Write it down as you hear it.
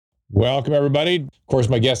Welcome, everybody. Of course,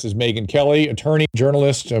 my guest is Megyn Kelly, attorney,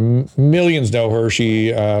 journalist. Millions know her.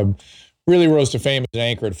 She really rose to fame as an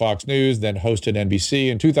anchor at Fox News, then hosted NBC.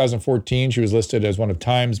 In 2014, she was listed as one of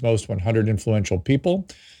Time's most 100 influential people,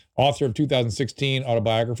 author of 2016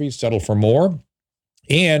 autobiography, Settle for More.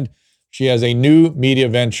 And she has a new media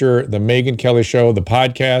venture, The Megyn Kelly Show, the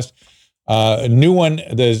podcast. A new one.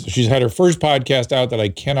 She's had her first podcast out that I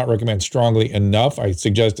cannot recommend strongly enough. I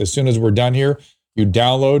suggest as soon as we're done here, you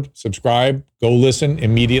download, subscribe, go listen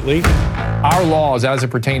immediately. Our laws as it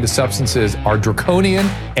pertains to substances are draconian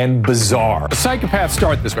and bizarre. Psychopaths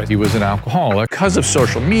start this way. He was an alcoholic because of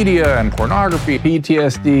social media and pornography,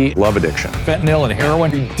 PTSD, love addiction, fentanyl and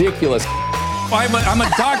heroin. Ridiculous. I'm a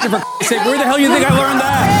doctor, for Christ's sake. Where the hell do you think I learned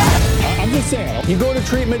that? I'm just saying, you go to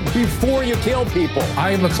treatment before you kill people.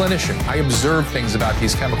 I am a clinician. I observe things about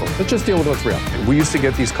these chemicals. Let's just deal with what's real. We used to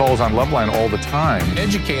get these calls on Loveline all the time.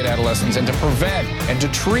 Educate adolescents and to prevent and to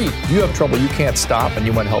treat. You have trouble you can't stop and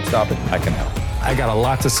you want help stop it, I can help. I got a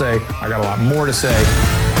lot to say. I got a lot more to say.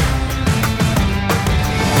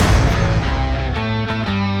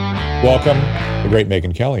 Welcome, the great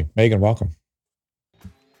Megyn Kelly. Megyn, welcome.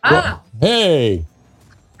 Ah. Hey.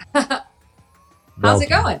 How's it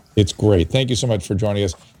going? It's great. Thank you so much for joining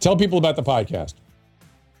us. Tell people about the podcast.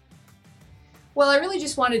 Well, I really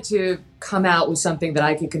just wanted to come out with something that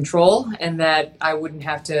I could control and that I wouldn't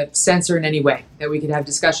have to censor in any way, that we could have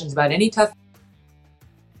discussions about any tough.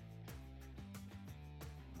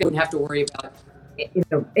 I wouldn't have to worry about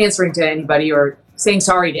answering to anybody or saying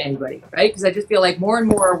sorry to anybody, right? Because I just feel like more and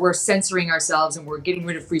more we're censoring ourselves and we're getting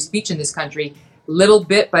rid of free speech in this country, little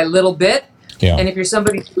bit by little bit. Yeah. And if you're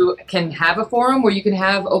somebody who can have a forum where you can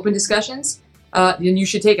have open discussions, then you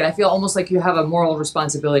should take it. I feel almost like you have a moral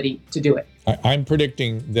responsibility to do it. I'm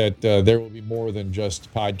predicting that there will be more than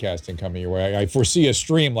just podcasting coming your way. I foresee a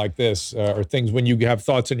stream like this or things when you have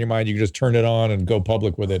thoughts in your mind, you can just turn it on and go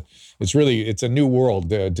public with it. It's a new world,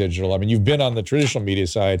 digital. I mean, you've been on the traditional media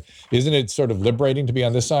side. Isn't it sort of liberating to be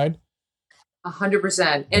on this side?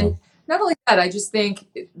 100%. And not only that, I just think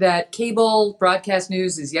that cable broadcast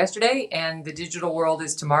news is yesterday and the digital world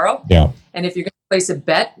is tomorrow. Yeah. And if you're going to place a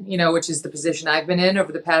bet, which is the position I've been in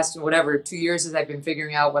over the past, 2 years as I've been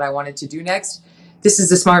figuring out what I wanted to do next, this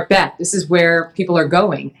is a smart bet. This is where people are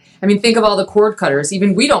going. I mean, think of all the cord cutters.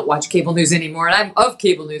 Even we don't watch cable news anymore. And I'm of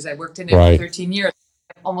cable news. I worked in it for 13 years.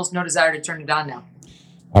 I have almost no desire to turn it on now.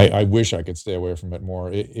 I wish I could stay away from it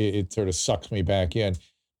more. It sort of sucks me back in.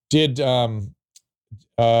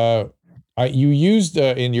 You used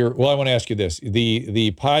in your, well, I want to ask you this,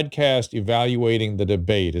 the podcast evaluating the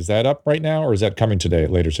debate, is that up right now or is that coming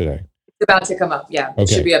later today? It's about to come up. Yeah. Okay. It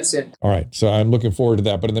should be up soon. All right. So I'm looking forward to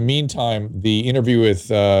that. But in the meantime, the interview with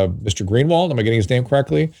Mr. Greenwald, am I getting his name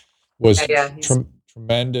correctly? Was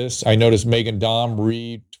tremendous. I noticed Megyn Daum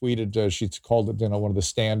retweeted, she's called it, one of the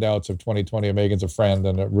standouts of 2020. Megyn's a friend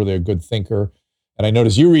and really a good thinker. And I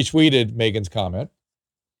noticed you retweeted Megyn's comment.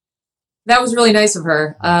 That was really nice of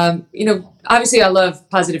her. Obviously I love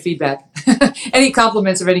positive feedback. Any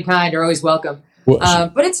compliments of any kind are always welcome.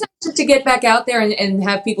 But it's nice to get back out there and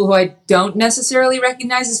have people who I don't necessarily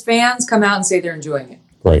recognize as fans come out and say they're enjoying it.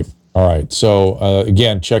 Great. All right. So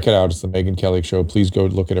again, check it out. It's the Megyn Kelly Show. Please go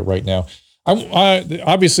look at it right now.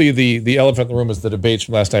 Obviously, the elephant in the room is the debates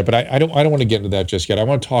from last night, but I don't want to get into that just yet. I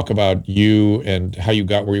want to talk about you and how you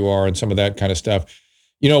got where you are and some of that kind of stuff.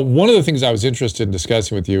 One of the things I was interested in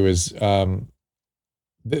discussing with you is I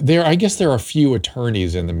guess there are few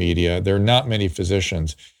attorneys in the media. There are not many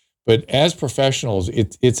physicians. But as professionals,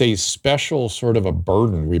 it's a special sort of a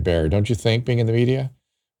burden we bear, don't you think, being in the media?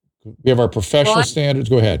 We have our professional standards.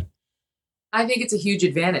 Go ahead. I think it's a huge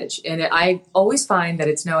advantage. And I always find that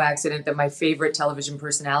it's no accident that my favorite television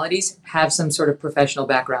personalities have some sort of professional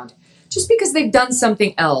background. Just because they've done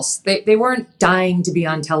something else. They weren't dying to be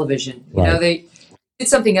on television. They did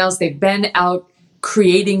something else. They've been out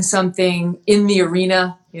creating something in the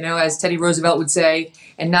arena, as Teddy Roosevelt would say,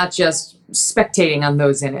 and not just spectating on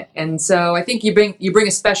those in it. And so I think you bring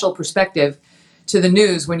a special perspective to the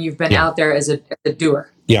news when you've been out there as a doer.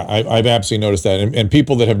 Yeah, I've absolutely noticed that. And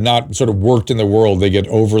people that have not sort of worked in the world, they get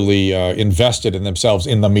overly invested in themselves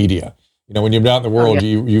in the media. When you're out in the world,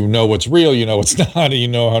 you know what's real, you know what's not, and you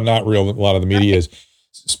know how not real a lot of the media is.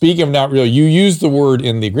 Speaking of not real, you used the word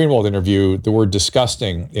in the Greenwald interview, the word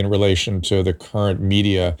disgusting in relation to the current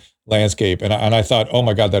media landscape. And I thought, oh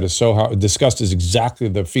my God, that is so hard. Disgust is exactly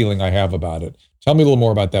the feeling I have about it. Tell me a little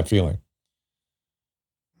more about that feeling.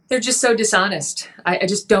 They're just so dishonest. I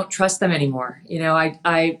just don't trust them anymore.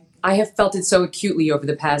 I have felt it so acutely over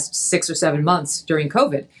the past 6 or 7 months during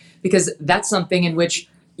COVID, because that's something in which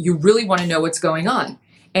you really want to know what's going on.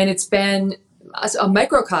 And it's been a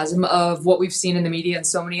microcosm of what we've seen in the media and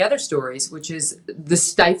so many other stories, which is the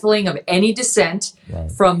stifling of any dissent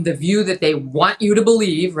from the view that they want you to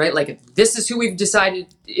believe, right? Like, this is who we've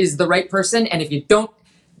decided is the right person. And if you don't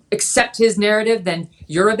accept his narrative, then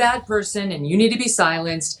you're a bad person and you need to be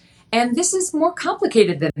silenced. And this is more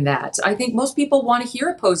complicated than that. I think most people want to hear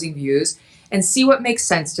opposing views and see what makes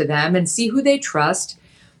sense to them and see who they trust.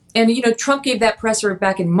 And, Trump gave that presser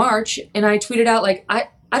back in March, and I tweeted out, like, I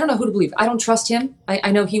don't know who to believe. I don't trust him.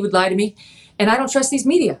 I know he would lie to me, and I don't trust these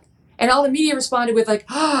media. And all the media responded with, like,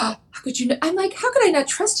 how could you? I'm like, how could I not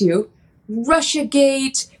trust you?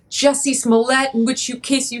 Russiagate, Jussie Smollett, in which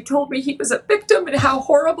case you told me he was a victim and how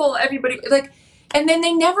horrible everybody, like, and then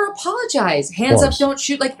they never apologize. Hands up, don't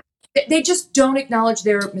shoot. Like, they just don't acknowledge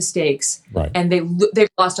their mistakes. Right. And they've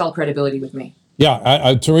lost all credibility with me. Yeah,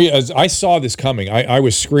 as I saw this coming, I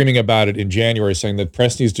was screaming about it in January, saying that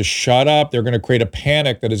press needs to shut up. They're going to create a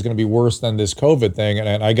panic that is going to be worse than this COVID thing,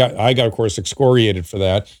 and I got of course excoriated for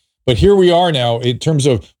that. But here we are now in terms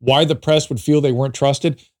of why the press would feel they weren't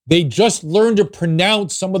trusted. They just learned to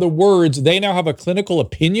pronounce some of the words they now have a clinical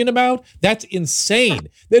opinion about. That's insane.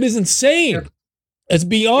 That is insane. It's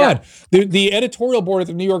beyond. Yeah. The editorial board at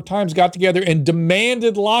the New York Times got together and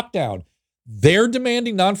demanded lockdown. They're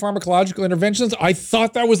demanding non-pharmacological interventions. I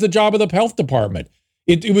thought that was the job of the health department.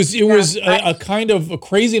 It was a kind of a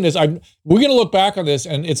craziness. We're going to look back on this,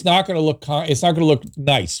 and it's not going to look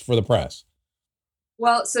nice for the press.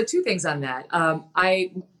 Well, so two things on that.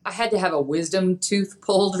 I had to have a wisdom tooth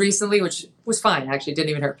pulled recently, which was fine. Actually, it didn't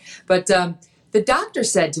even hurt. But the doctor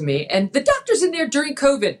said to me, and the doctor's in there during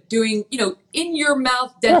COVID doing, in your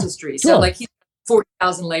mouth dentistry. Sure. So like he's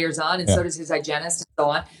 40,000 layers on, and so does his hygienist and so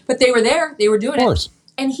on. But they were there, they were doing it.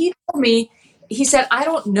 And he told me, he said, I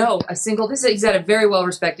don't know a single, he's at a very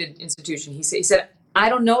well-respected institution. He said, I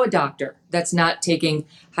don't know a doctor that's not taking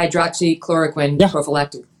hydroxychloroquine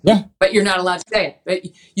prophylactic. Yeah. But you're not allowed to say it. But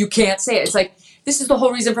you can't say it. It's like, this is the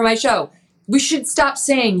whole reason for my show. We should stop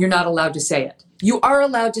saying you're not allowed to say it. You are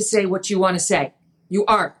allowed to say what you want to say. You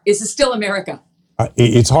are. This is still America.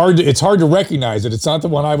 It's hard to recognize it. It's not the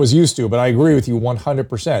one I was used to, but I agree with you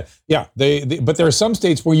 100%. Yeah, but there are some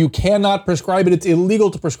states where you cannot prescribe it. It's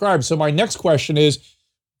illegal to prescribe. So my next question is,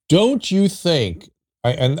 don't you think,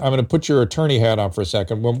 and I'm going to put your attorney hat on for a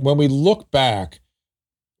second, when we look back,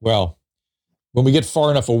 well, when we get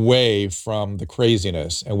far enough away from the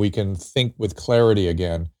craziness and we can think with clarity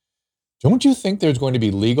again, don't you think there's going to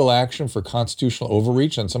be legal action for constitutional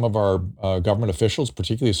overreach on some of our government officials,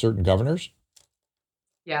 particularly certain governors?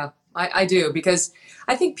 Yeah, I do, because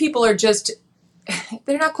I think people are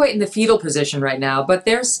they're not quite in the fetal position right now, but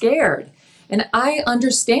they're scared. And I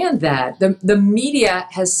understand that. The media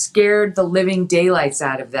has scared the living daylights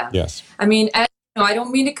out of them. Yes. I mean, I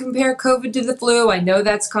don't mean to compare COVID to the flu. I know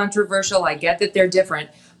that's controversial. I get that they're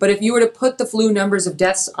different. But if you were to put the flu numbers of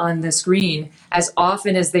deaths on the screen as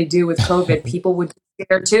often as they do with COVID, people would be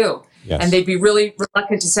scared too. Yes. And they'd be really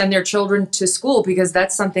reluctant to send their children to school because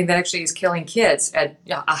that's something that actually is killing kids at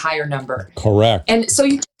a higher number. Correct. And so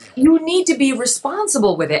you need to be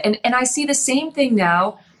responsible with it. And I see the same thing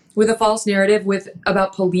now with a false narrative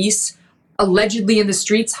about police allegedly in the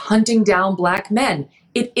streets hunting down Black men.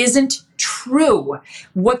 It isn't true.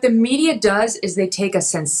 What the media does is they take a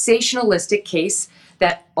sensationalistic case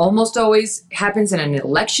that almost always happens in an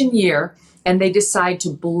election year, and they decide to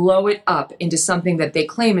blow it up into something that they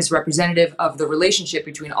claim is representative of the relationship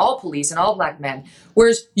between all police and all Black men.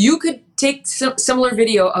 Whereas you could take similar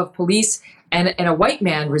video of police and a white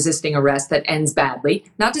man resisting arrest that ends badly.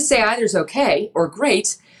 Not to say either's okay or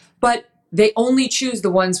great, but they only choose the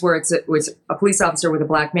ones where it's a police officer with a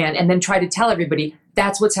Black man and then try to tell everybody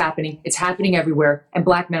that's what's happening. It's happening everywhere, and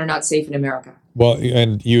Black men are not safe in America. Well,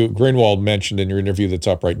 and Greenwald mentioned in your interview that's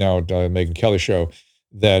up right now, Megyn Kelly show,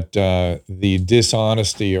 that the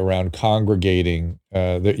dishonesty around congregating,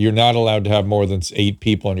 that you're not allowed to have more than 8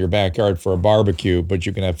 people in your backyard for a barbecue, but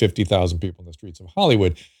you can have 50,000 people in the streets of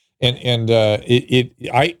Hollywood. And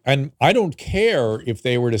I don't care if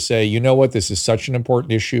they were to say, you know what, this is such an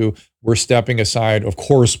important issue, we're stepping aside. Of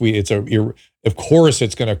course, it's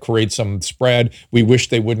going to create some spread. We wish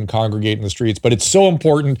they wouldn't congregate in the streets, but it's so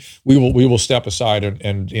important. We will step aside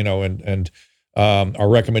and our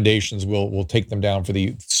recommendations will take them down for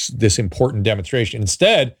this important demonstration.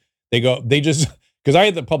 Instead, because I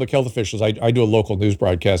had the public health officials. I do a local news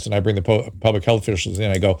broadcast, and I bring the public health officials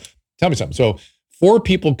in. I go, tell me something. So 4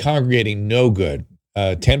 people congregating, no good.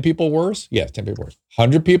 10 people worse? Yes, 10 people worse.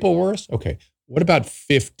 100 people worse? Okay. What about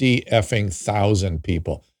 50,000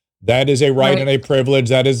 people? That is a right and a privilege.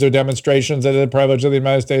 That is their demonstrations. That is a privilege of the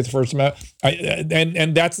United States First Amendment.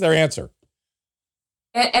 And that's their answer.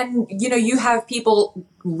 And you have people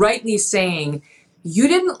rightly saying, you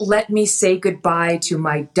didn't let me say goodbye to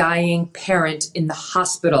my dying parent in the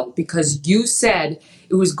hospital because you said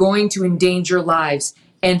it was going to endanger lives.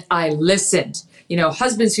 And I listened.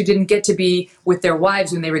 Husbands who didn't get to be with their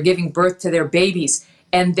wives when they were giving birth to their babies,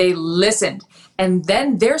 and they listened. And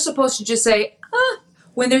then they're supposed to just say,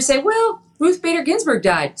 when they say, well, Ruth Bader Ginsburg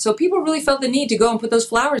died. So people really felt the need to go and put those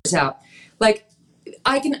flowers out. Like,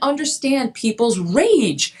 I can understand people's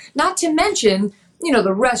rage, not to mention,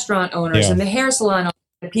 the restaurant owners and the hair salon owners,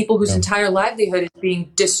 the people whose entire livelihood is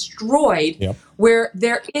being destroyed, where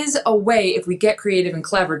there is a way, if we get creative and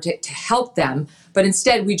clever, to help them. But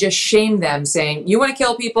instead, we just shame them, saying, you want to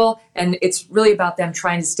kill people, and it's really about them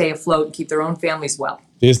trying to stay afloat and keep their own families well.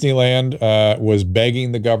 Disneyland was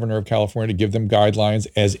begging the governor of California to give them guidelines,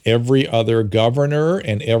 as every other governor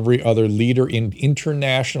and every other leader in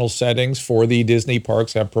international settings for the Disney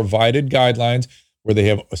parks have provided guidelines where they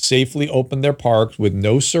have safely opened their parks with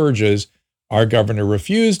no surges. Our governor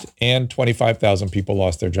refused, and 25,000 people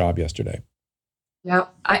lost their job yesterday. Yeah,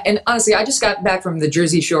 and honestly, I just got back from the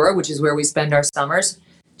Jersey Shore, which is where we spend our summers.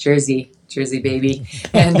 Jersey baby.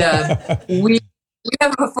 And we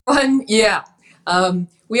have a fun,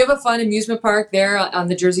 we have a fun amusement park there on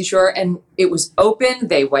the Jersey Shore, and it was open.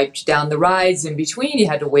 They wiped down the rides in between. You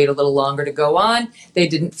had to wait a little longer to go on. They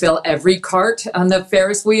didn't fill every cart on the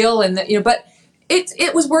Ferris wheel, and but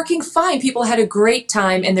it was working fine. People had a great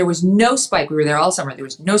time, and there was no spike. We were there all summer. There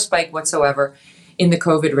was no spike whatsoever in the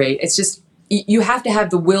COVID rate. It's just, you have to have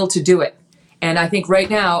the will to do it. And I think right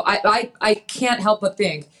now, I can't help but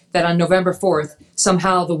think that on November 4th,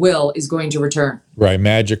 somehow the will is going to return. Right.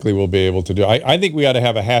 Magically, we'll be able to do it. I think we ought to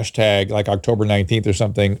have a hashtag like October 19th or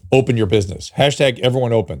something, open your business. Hashtag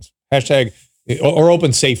everyone opens. Hashtag, or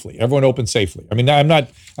open safely. Everyone open safely. I mean, I'm not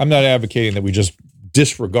advocating that we just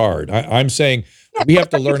disregard. I'm saying we have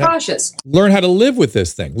to learn how to live with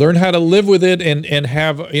this thing, learn how to live with it, and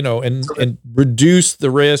have, and reduce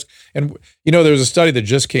the risk. And, there's a study that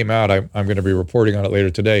just came out. I'm going to be reporting on it later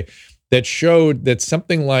today, that showed that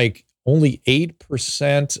something like only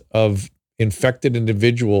 8% of infected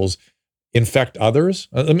individuals infect others.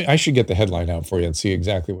 I should get the headline out for you and see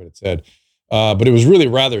exactly what it said. But it was really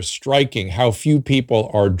rather striking how few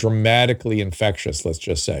people are dramatically infectious, let's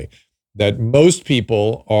just say. That most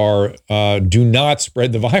people do not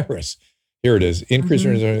spread the virus. Here it is. Increase.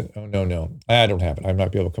 Oh, no. I don't have it. I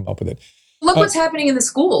might be able to come up with it. Look what's happening in the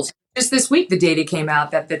schools. Just this week, the data came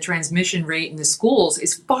out that the transmission rate in the schools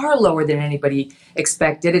is far lower than anybody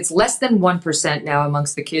expected. It's less than 1% now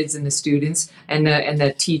amongst the kids and the students and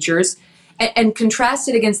the teachers. And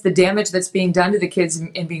contrasted against the damage that's being done to the kids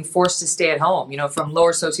in being forced to stay at home, from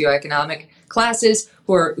lower socioeconomic classes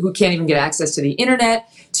who can't even get access to the internet,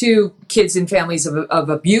 to kids in families of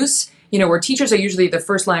abuse, where teachers are usually the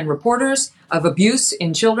first line reporters of abuse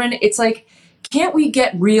in children. It's like, can't we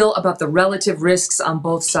get real about the relative risks on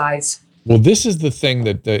both sides? Well, this is the thing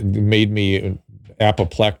that made me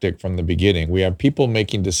apoplectic from the beginning. We have people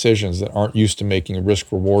making decisions that aren't used to making a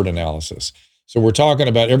risk-reward analysis. So we're talking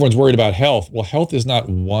about, everyone's worried about health. Well, health is not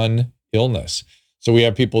one illness. So we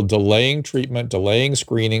have people delaying treatment, delaying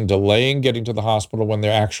screening, delaying getting to the hospital when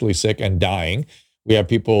they're actually sick and dying. We have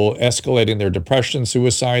people escalating their depression,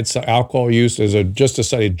 suicide, alcohol use. There's just a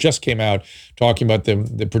study that just came out talking about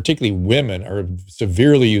the particularly women are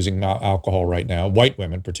severely using alcohol right now, white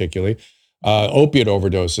women particularly, opiate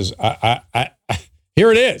overdoses.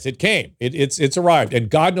 Here it is. It came. It's arrived. And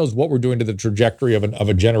God knows what we're doing to the trajectory of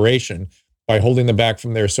a generation by holding them back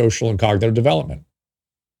from their social and cognitive development.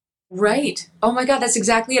 Right. Oh my God, that's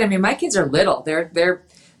exactly it. I mean, my kids are little. They're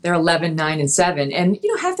 11, 9, and 7. And,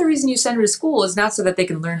 half the reason you send them to school is not so that they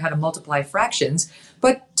can learn how to multiply fractions,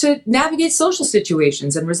 but to navigate social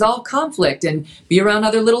situations and resolve conflict and be around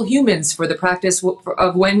other little humans for the practice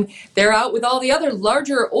of when they're out with all the other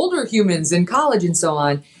larger, older humans in college and so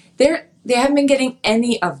on. They haven't been getting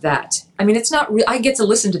any of that. I mean, it's not real. I get to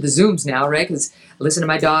listen to the Zooms now, right? Because I listen to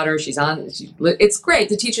my daughter. It's great.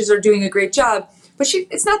 The teachers are doing a great job. But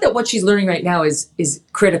it's not that what she's learning right now is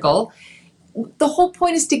critical. The whole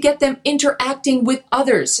point is to get them interacting with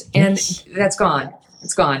others. And that's gone.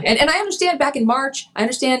 It's gone. And I understand back in March, I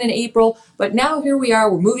understand in April, but now here we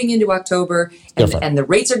are, we're moving into October, and the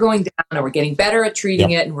rates are going down, and we're getting better at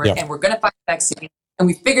treating it, and we're going to find a vaccine, and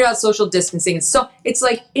we figured out social distancing. And so it's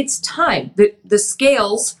like, it's time. The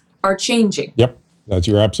scales are changing. Yep.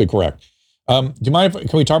 You're absolutely correct. Do you mind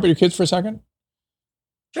can we talk about your kids for a second?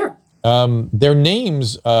 Sure. Their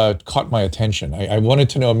names caught my attention. I wanted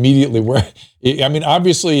to know immediately where. I mean,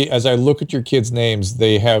 obviously, as I look at your kids' names,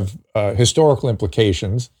 they have historical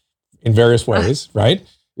implications in various ways, right?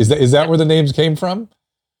 Is that where the names came from?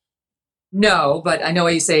 No, but I know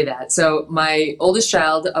why you say that. So my oldest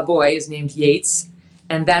child, a boy, is named Yates,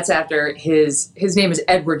 and that's after his name is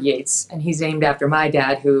Edward Yates, and he's named after my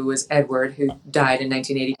dad, who was Edward, who died in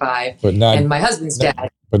 1985, But not, and my husband's dad,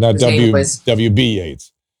 but not whose name was W.B.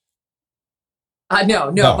 Yates.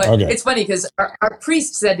 no, but okay. it's funny because our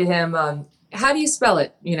priest said to him, "How do you spell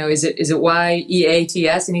it? You know, is it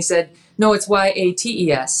Yeats?" And he said, "No, it's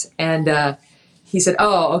Yates." And he said,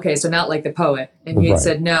 "Oh, okay, so not like the poet." And Yates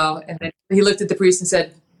said, "No." And then he looked at the priest and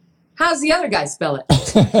said, "How's the other guy spell it?"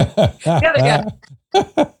 The other guy.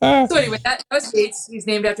 So anyway, that was Yates. He's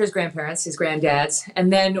named after his grandparents, his granddads.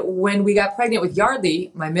 And then when we got pregnant with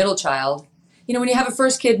Yardley, my middle child, you know, when you have a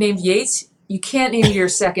first kid named Yates, you can't name your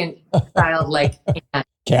second child like Anne.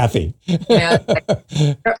 Kathy. Like,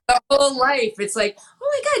 their whole life, it's like,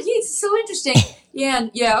 oh my God, Yates is so interesting.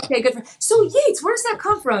 Yeah, okay, good. So Yates, where does that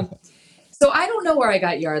come from? So I don't know where I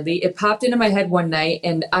got Yardley. It popped into my head one night,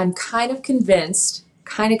 and I'm kind of convinced,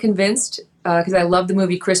 because I love the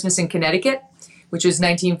movie Christmas in Connecticut, which was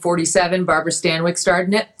 1947. Barbara Stanwyck starred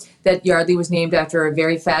in it. That Yardley was named after a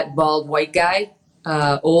very fat, bald, white guy,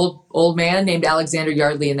 old man named Alexander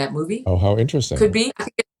Yardley in that movie. Oh, how interesting! Could be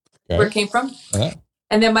where it came from. Uh-huh.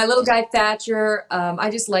 And then my little guy Thatcher, I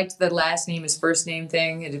just liked the last name is first name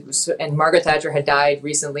thing. And Margaret Thatcher had died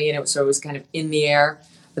recently, and it was kind of in the air.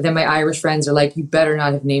 But then my Irish friends are like, "You better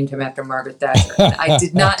not have named him after Margaret Thatcher." And I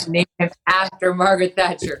did not name him after Margaret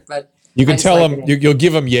Thatcher, but you can tell him. You'll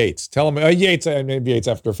give him Yates. Tell him Yates. I named Yates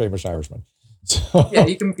after a famous Irishman. So. Yeah,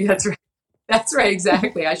 you can. That's right. That's right.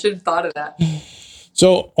 Exactly. I should have thought of that.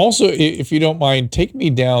 So, also, if you don't mind, take me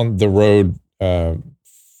down the road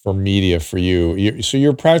for media for you. So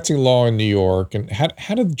you're practicing law in New York, and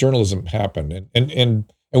how did journalism happen? And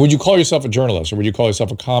would you call yourself a journalist, or would you call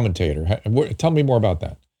yourself a commentator? Tell me more about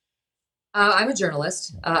that. I'm a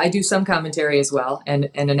journalist. I do some commentary as well, and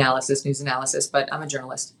analysis, news analysis, but I'm a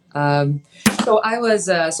journalist. So I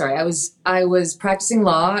was practicing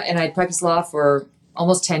law, and I'd practiced law for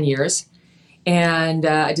almost 10 years. And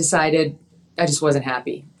I decided I just wasn't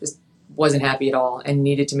happy at all, and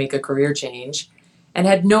needed to make a career change, and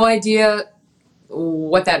had no idea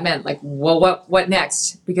what that meant. Like, well, what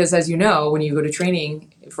next? Because as you know, when you go to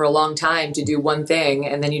training for a long time to do one thing,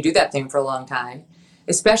 and then you do that thing for a long time,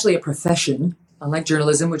 especially a profession, unlike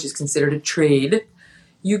journalism, which is considered a trade,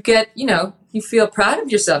 you get, you feel proud of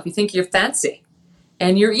yourself. You think you're fancy,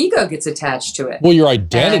 and your ego gets attached to it. Well, your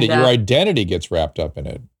identity gets wrapped up in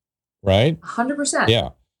it, right? 100%. Yeah.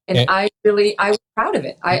 And I was proud of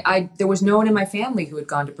it. There was no one in my family who had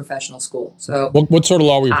gone to professional school. So what sort of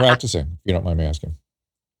law were you practicing, if you don't mind me asking?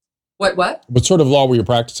 What? What sort of law were you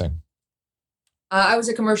practicing? I was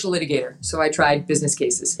a commercial litigator, so I tried business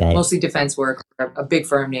cases, mostly defense work for a big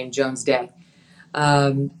firm named Jones Day.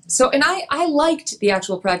 And I liked the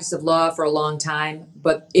actual practice of law for a long time,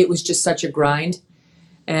 but it was just such a grind.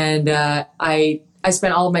 And I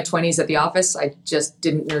spent all of my 20s at the office. I just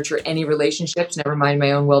didn't nurture any relationships, never mind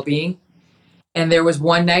my own well-being. And there was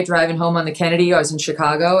one night driving home on the Kennedy. I was in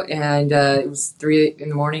Chicago, and it was 2 in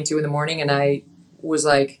the morning, and I was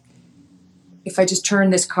like, if I just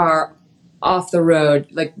turn this car off the road,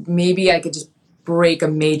 like maybe I could just break a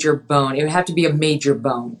major bone. It would have to be a major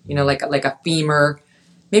bone, like a femur,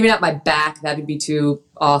 maybe not my back. That would be too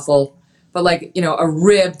awful. But a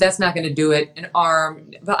rib, that's not going to do it. An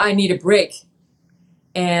arm, but I need a break.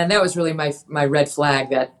 And that was really my red flag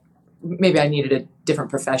that maybe I needed a different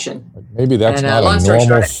profession. Maybe that's not a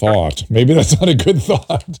normal thought. Maybe that's not a good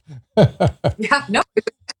thought. Yeah, no.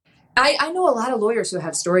 I know a lot of lawyers who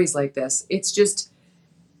have stories like this.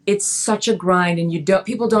 It's such a grind, and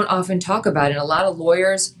people don't often talk about it. And a lot of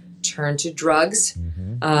lawyers turn to drugs,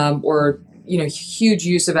 or huge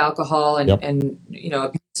use of alcohol and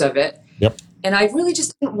abuse of it. Yep. And I really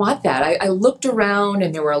just didn't want that. I looked around,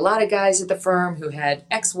 and there were a lot of guys at the firm who had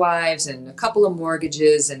ex-wives and a couple of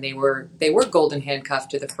mortgages, and they were golden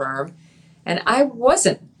handcuffed to the firm, and I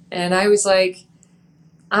wasn't. And I was like,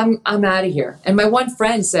 I'm out of here. And my one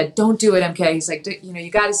friend said, "Don't do it, MK." He's like,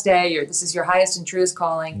 you got to stay. This is your highest and truest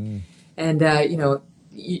calling, and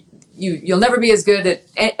you'll never be as good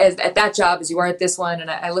at that job as you are at this one.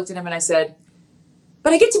 And I looked at him and I said,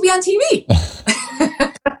 "But I get to be on TV."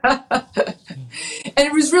 And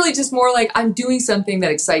it was really just more like I'm doing something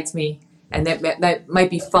that excites me, and that might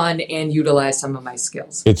be fun and utilize some of my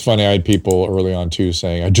skills. It's funny. I had people early on too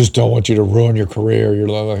saying, "I just don't want you to ruin your career." You're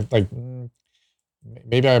like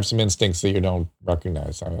maybe I have some instincts that you don't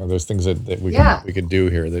recognize. There's things that we could do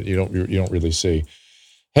here that you don't really see.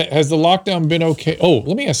 Has the lockdown been okay? Oh,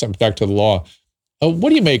 let me ask something back to the law. What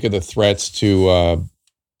do you make of the threats to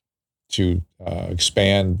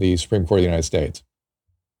expand the Supreme Court of the United States?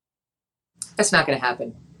 That's not going to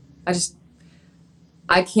happen.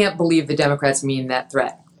 I can't believe the Democrats mean that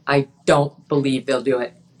threat. I don't believe they'll do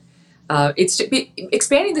it.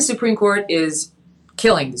 Expanding the Supreme Court is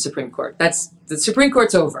killing the Supreme Court. The Supreme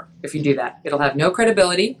Court's over if you do that. It'll have no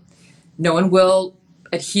credibility. No one will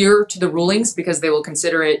adhere to the rulings because they will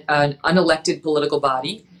consider it an unelected political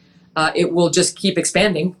body. It will just keep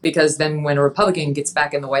expanding because then when a Republican gets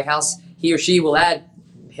back in the White House, he or she will add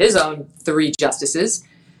his own 3 justices,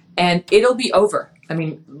 and it'll be over. I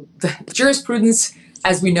mean, the jurisprudence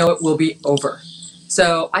as we know it will be over.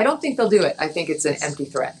 So I don't think they'll do it. I think it's an empty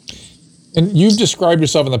threat. And you've described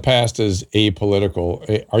yourself in the past as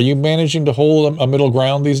apolitical. Are you managing to hold a middle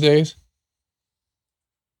ground these days?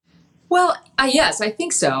 Well, yes, I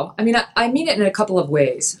think so. I mean, I mean it in a couple of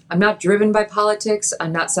ways. I'm not driven by politics.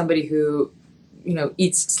 I'm not somebody who,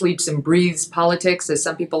 eats, sleeps, and breathes politics, as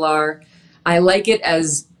some people are. I like it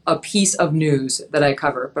as a piece of news that I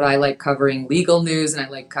cover, but I like covering legal news and I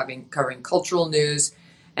like covering cultural news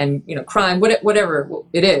and, crime, whatever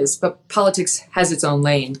it is. But politics has its own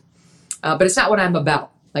lane. But it's not what I'm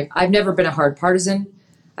about. Like, I've never been a hard partisan.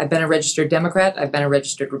 I've been a registered Democrat. I've been a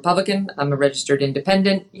registered Republican. I'm a registered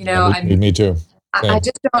independent. Me too. I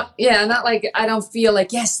just don't, not like, I don't feel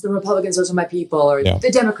like, yes, the Republicans, those are my people, or the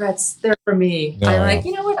Democrats, they're for me. No, I'm like,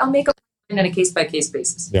 you know what, I'll make a on a case-by-case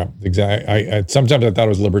basis. Yeah, exactly. I sometimes I thought I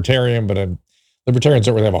was libertarian, but libertarians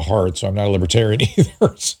don't really have a heart, so I'm not a libertarian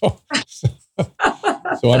either. So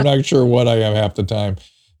I'm not sure what I am half the time.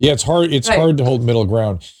 Yeah, it's hard. It's hard to hold middle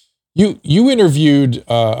ground. You interviewed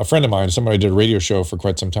a friend of mine, somebody I did a radio show for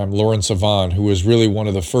quite some time, Lauren Sivan, who was really one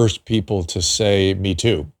of the first people to say "Me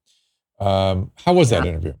Too." How was that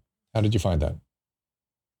interview? How did you find that?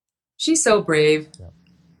 She's so brave. Yeah.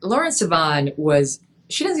 Lauren Sivan was.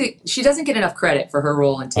 She doesn't get enough credit for her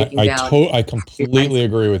role in taking down. I completely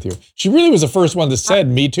agree with you. She really was the first one that said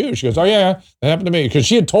 "Me Too." She goes, "Oh yeah, that happened to me," because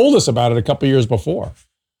she had told us about it a couple of years before.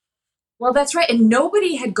 Well, that's right. And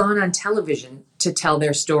nobody had gone on television to tell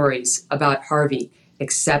their stories about Harvey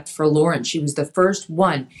except for Lauren. She was the first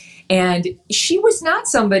one. And she was not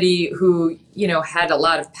somebody who, had a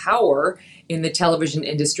lot of power in the television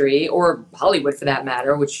industry or Hollywood for that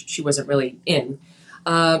matter, which she wasn't really in.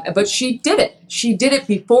 But she did it. She did it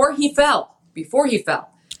before he fell.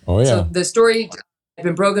 Oh, yeah. So the story had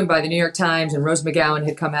been broken by the New York Times, and Rose McGowan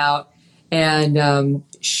had come out, and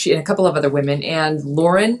she and a couple of other women. And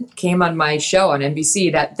Lauren came on my show on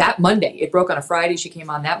NBC that Monday. It broke on a Friday. She came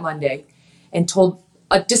on that Monday and told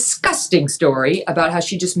a disgusting story about how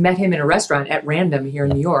she just met him in a restaurant at random here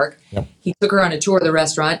in New York. Yep. He took her on a tour of the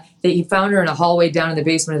restaurant. He found her in a hallway down in the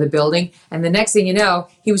basement of the building. And the next thing you know,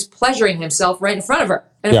 he was pleasuring himself right in front of her.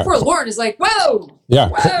 And poor Lauren is like, whoa. Yeah,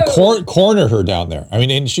 whoa. Corner her down there. I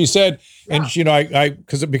mean, and she said, and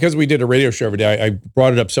because we did a radio show every day, I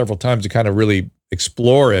brought it up several times to kind of really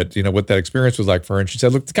explore it, what that experience was like for her. And she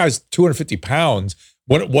said, look, the guy's 250 pounds.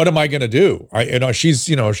 What am I going to do?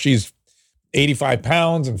 She's 85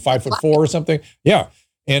 pounds and 5'4" or something. Yeah.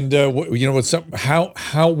 And, and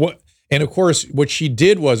of course, what she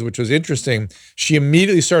did which was interesting, she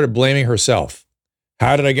immediately started blaming herself.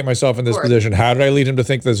 How did I get myself in this position? How did I lead him to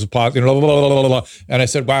think this was possible? Blah, blah, blah, blah, blah. And I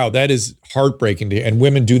said, wow, that is heartbreaking. And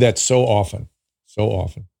women do that so often.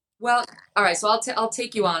 Well, all right. So I'll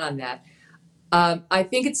take you on that. I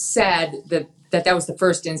think it's sad that was the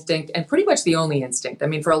first instinct and pretty much the only instinct. I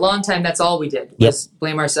mean, for a long time, that's all we did was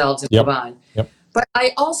blame ourselves and move on. Yep. But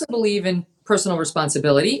I also believe in personal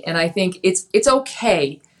responsibility. And I think it's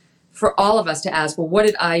okay for all of us to ask, well, what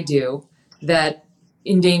did I do that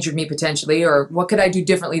endangered me potentially? Or what could I do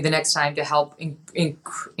differently the next time to help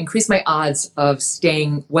increase my odds of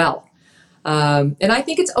staying well? And I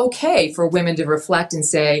think it's okay for women to reflect and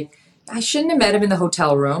say, I shouldn't have met him in the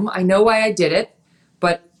hotel room. I know why I did it,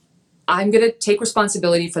 but I'm going to take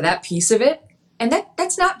responsibility for that piece of it. And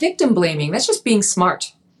that's not victim blaming. That's just being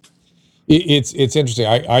smart. It's interesting.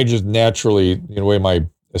 I just naturally, the way my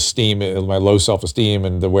low self-esteem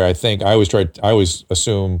and the way I think, I always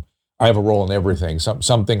assume I have a role in everything.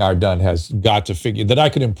 Something I've done has got to figure that I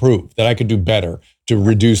could improve, that I could do better to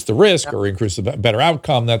reduce the risk or increase the better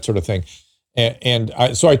outcome, that sort of thing.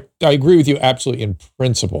 So I agree with you absolutely in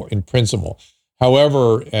principle.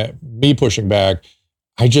 However, me pushing back,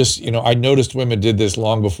 I just, I noticed women did this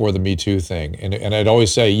long before the Me Too thing. And I'd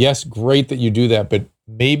always say, yes, great that you do that, but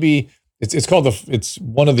maybe it's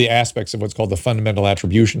one of the aspects of what's called the fundamental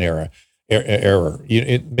attribution error.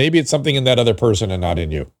 Maybe it's something in that other person and not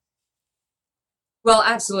in you. Well,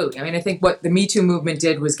 absolutely. I mean, I think what the Me Too movement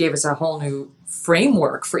did was gave us a whole new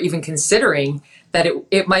framework for even considering that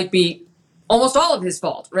it might be almost all of his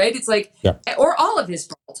fault, right? It's like, or all of his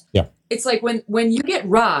fault. Yeah. it's like when you get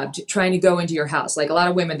robbed trying to go into your house, like a lot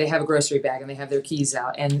of women, they have a grocery bag and they have their keys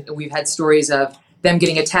out. And we've had stories of them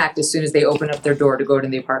getting attacked as soon as they open up their door to go to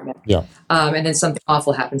the apartment. Yeah. And then something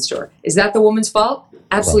awful happens to her. Is that the woman's fault?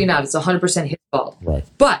 Absolutely not. It's 100% his fault. Right.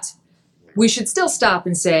 But we should still stop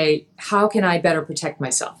and say, how can I better protect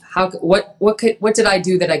myself? What did I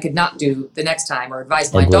do that I could not do the next time, or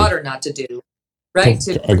advise my daughter not to do, right?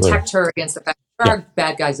 To protect her against the fact that there are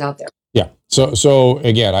bad guys out there. Yeah. So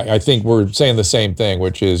again, I think we're saying the same thing,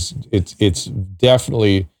 which is it's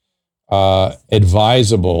definitely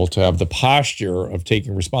advisable to have the posture of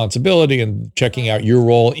taking responsibility and checking out your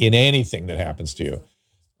role in anything that happens to you.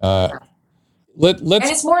 And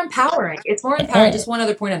it's more empowering. It's more empowering. Just one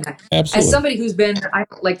other point on that. Absolutely. As somebody who's been, I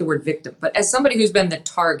don't like the word victim, but as somebody who's been the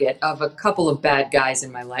target of a couple of bad guys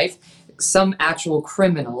in my life, some actual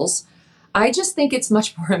criminals, I just think it's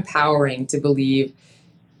much more empowering to believe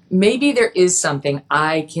maybe there is something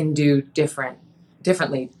I can do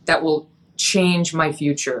differently that will change my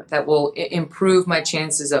future, that will improve my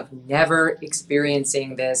chances of never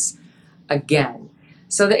experiencing this again.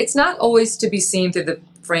 So that it's not always to be seen through the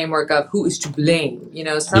framework of who is to blame.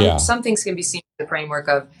 Some things can be seen through the framework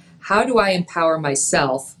of how do I empower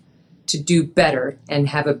myself to do better and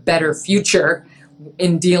have a better future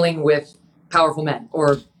in dealing with powerful men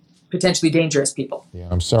or potentially dangerous people. Yeah,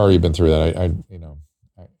 I'm sorry you've been through that.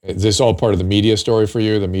 Is this all part of the media story for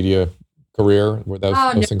you, the media career where those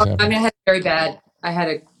things happen? I mean, I had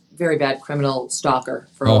a very bad criminal stalker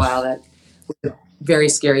for a while. That was a very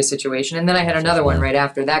scary situation. And then I had another one right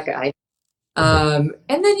after that guy. And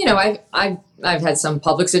then, I've had some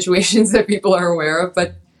public situations that people are aware of,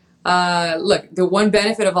 but look, the one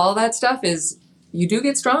benefit of all that stuff is you do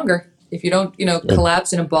get stronger. If you don't,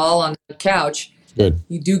 collapse in a ball on the couch, good.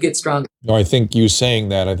 You do get stronger. No, I think you saying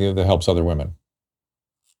that, I think that helps other women.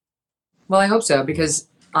 Well, I hope so, because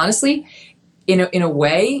honestly, in a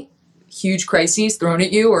way, huge crises thrown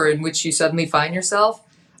at you or in which you suddenly find yourself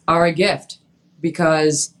are a gift,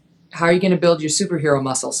 because how are you going to build your superhero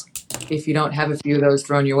muscles if you don't have a few of those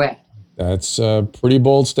thrown your way? That's a pretty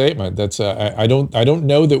bold statement. That's I don't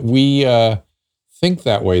know that we think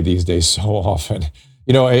that way these days so often.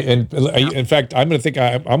 In fact, I'm going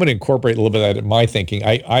to incorporate a little bit of that in my thinking.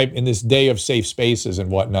 I in this day of safe spaces and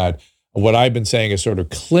whatnot, what I've been saying is sort of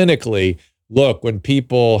clinically, look, when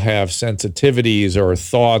people have sensitivities or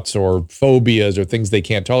thoughts or phobias or things they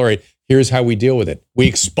can't tolerate, here's how we deal with it. We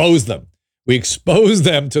expose them. We expose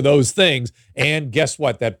them to those things. And guess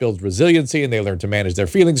what? That builds resiliency, and they learn to manage their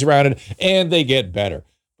feelings around it, and they get better.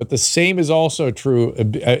 But the same is also true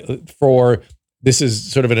for, this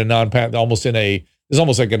is sort of in a non-path, it's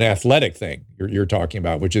almost like an athletic thing you're talking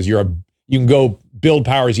about, which is you can go build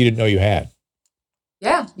powers you didn't know you had.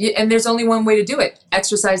 Yeah, and there's only one way to do it.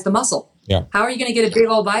 Exercise the muscle. Yeah. How are you going to get a big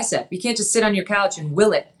old bicep? You can't just sit on your couch and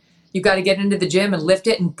will it. You've got to get into the gym and lift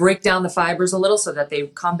it and break down the fibers a little so that they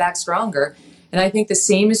come back stronger. And I think the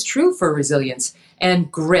same is true for resilience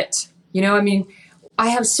and grit. I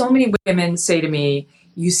have so many women say to me,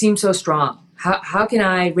 you seem so strong. How can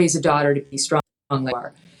I raise a daughter to be strong like you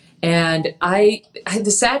are? And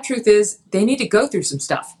the sad truth is they need to go through some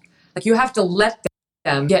stuff. Like, you have to let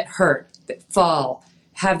them get hurt, fall,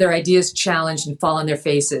 have their ideas challenged and fall on their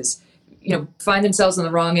faces, find themselves on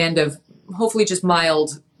the wrong end of hopefully just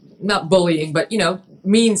mild, not bullying, but,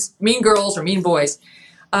 mean girls or mean boys.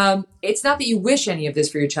 It's not that you wish any of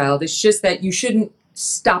this for your child. It's just that you shouldn't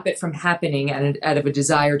stop it from happening out of a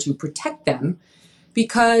desire to protect them,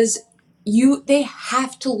 because they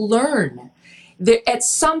have to learn. At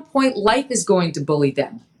some point, life is going to bully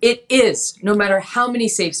them. It is, no matter how many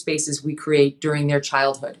safe spaces we create during their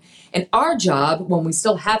childhood. And our job, when we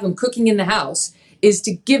still have them cooking in the house, is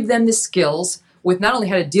to give them the skills with not only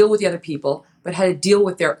how to deal with the other people, but how to deal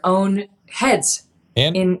with their own heads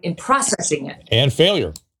in processing it. And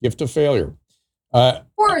failure, gift of failure. Of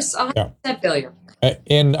course, 100% failure.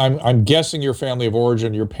 And I'm guessing your family of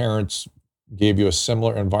origin, your parents gave you a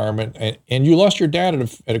similar environment, and you lost your dad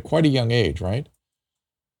at quite a young age, right?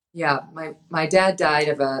 Yeah, my dad died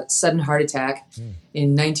of a sudden heart attack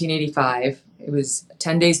in 1985. It was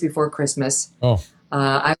 10 days before Christmas. Oh.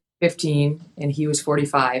 I was 15 and he was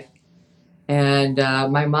 45. And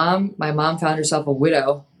my mom found herself a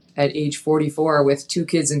widow at age 44 with 2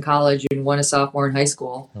 kids in college and one a sophomore in high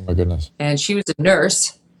school. Oh my goodness. And she was a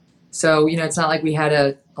nurse. So, it's not like we had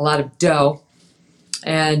a lot of dough.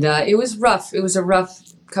 And it was rough. It was a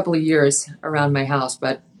rough couple of years around my house,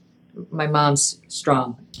 but my mom's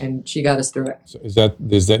strong and she got us through it. So is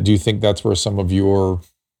that, do you think that's where some of your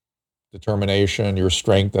determination, your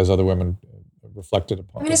strength as other women reflected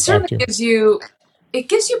upon? I mean, it certainly gives you it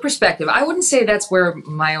gives you perspective. I wouldn't say that's where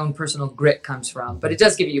my own personal grit comes from, but it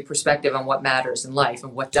does give you perspective on what matters in life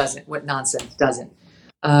and what doesn't, what nonsense doesn't.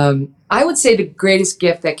 I would say the greatest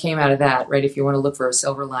gift that came out of that, right, if you want to look for a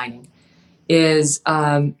silver lining, is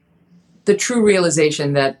the true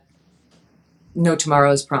realization that no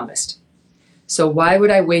tomorrow is promised. So why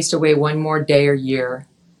would I waste away one more day or year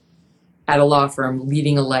at a law firm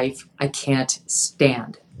leading a life I can't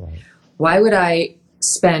stand? Right. Why would I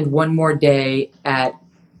spend one more day at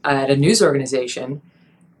a news organization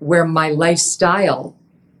where my lifestyle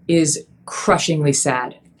is crushingly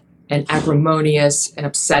sad and acrimonious and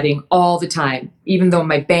upsetting all the time, even though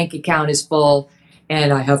my bank account is full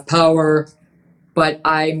and I have power, but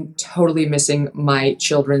I'm totally missing my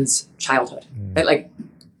children's childhood. Like,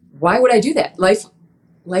 why would I do that? Life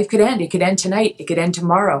could end. It could end tonight. It could end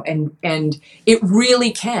tomorrow. And it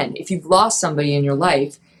really can. If you've lost somebody in your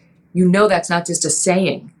life, you know that's not just a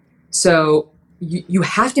saying. So you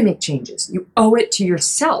have to make changes. You owe it to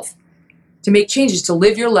yourself to make changes, to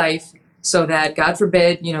live your life so that, God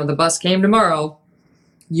forbid, the bus came tomorrow,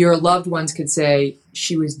 your loved ones could say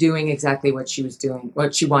she was doing exactly what she was doing,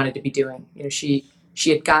 what she wanted to be doing. She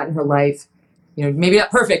had gotten her life, maybe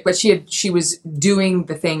not perfect, but she was doing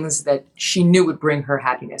the things that she knew would bring her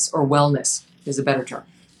happiness, or wellness is a better term.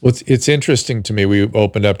 Well, it's interesting to me. We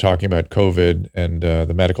opened up talking about COVID and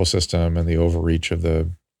the medical system and the overreach of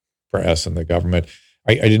the press and the government.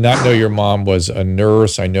 I did not know your mom was a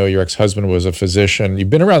nurse. I know your ex-husband was a physician. You've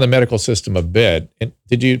been around the medical system a bit. And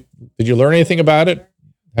did you learn anything about it,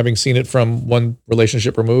 having seen it from one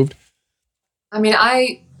relationship removed? I mean,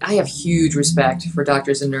 I have huge respect for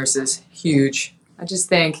doctors and nurses. Huge. I just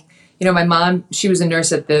think, my mom, she was a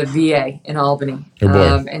nurse at the VA in Albany. Oh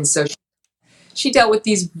boy. And so she dealt with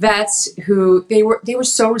these vets who they were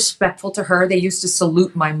so respectful to her. They used to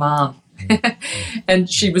salute my mom. And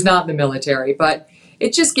she was not in the military, but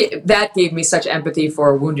it just gave me such empathy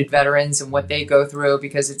for wounded veterans and what they go through,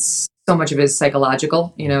 because it's so much of it is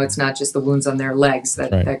psychological. It's not just the wounds on their legs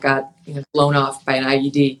that got blown off by an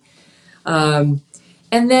IED. And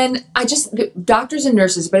then doctors and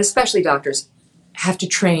nurses, but especially doctors, have to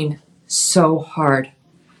train so hard.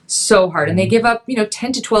 And they give up,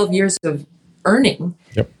 10 to 12 years of earning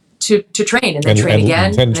to train, and then train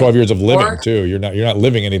again. 10 to 12 years of living too. You're not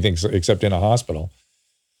living anything except in a hospital.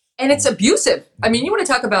 And it's abusive. I mean, you want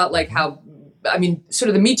to talk about sort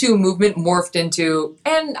of the Me Too movement morphed into,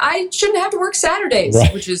 and I shouldn't have to work Saturdays,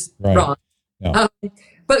 which is wrong. No.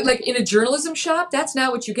 But in a journalism shop, that's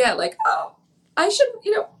not what you get. I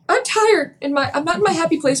shouldn't, I'm tired I'm not in my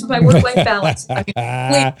happy place with my work-life balance.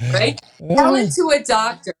 Right? Tell it to a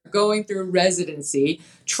doctor going through residency,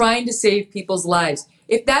 trying to save people's lives.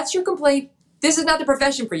 If that's your complaint, this is not the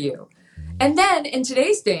profession for you. And then in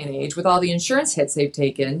today's day and age, with all the insurance hits they've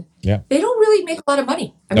taken, they don't really make a lot of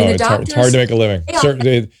money. It's hard to make a living.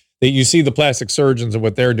 You see the plastic surgeons and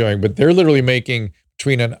what they're doing, but they're literally making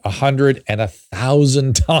between 100 and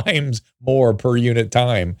 1,000 times more per unit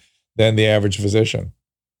time than the average physician.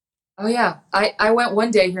 Oh, yeah. I went one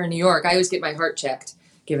day here in New York. I always get my heart checked,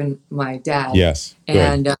 given my dad. Yes.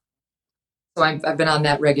 And so I've been on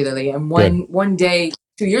that regularly. And one day,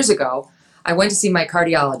 2 years ago, I went to see my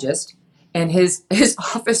cardiologist, and his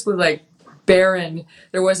office was barren.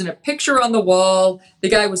 There wasn't a picture on the wall. The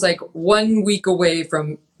guy was 1 week away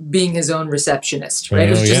from being his own receptionist, right?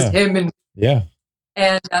 It was just him and yeah.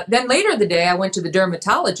 And then later in the day, I went to the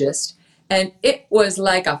dermatologist, and it was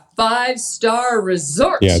like a 5-star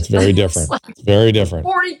resort. Yeah, it's very different. It's very different.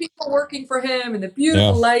 40 people working for him, and the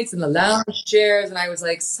beautiful lights and the lounge chairs. And I was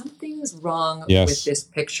like, something's wrong with this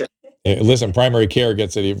picture. Listen, primary care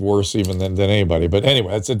gets it worse even than anybody. But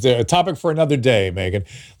anyway, it's a topic for another day, Megyn.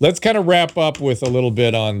 Let's kind of wrap up with a little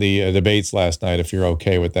bit on the debates last night, if you're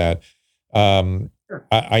okay with that. Sure.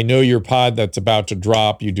 I know your pod that's about to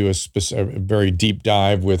drop. You do a very deep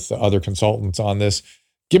dive with other consultants on this.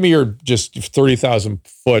 Give me your just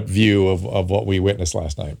 30,000-foot view of what we witnessed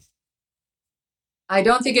last night. I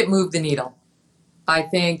don't think it moved the needle. I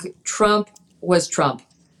think Trump was Trump.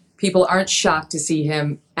 People aren't shocked to see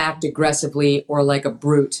him act aggressively or like a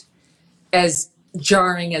brute, as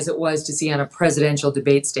jarring as it was to see on a presidential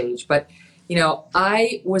debate stage. But,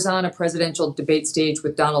 I was on a presidential debate stage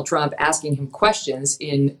with Donald Trump asking him questions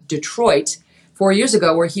in Detroit 4 years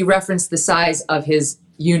ago, where he referenced the size of his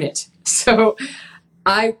unit. So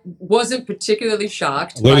I wasn't particularly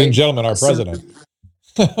shocked. Ladies and gentlemen, our president.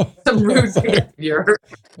 Some rude behavior.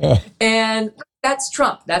 And that's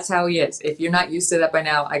Trump. That's how he is. If you're not used to that by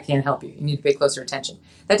now, I can't help you. You need to pay closer attention.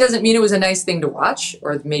 That doesn't mean it was a nice thing to watch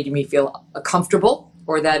or made me feel comfortable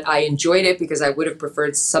or that I enjoyed it, because I would have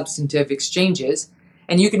preferred substantive exchanges.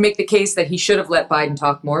 And you can make the case that he should have let Biden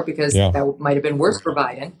talk more because that might have been worse for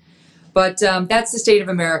Biden. But that's the state of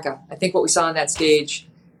America. I think what we saw on that stage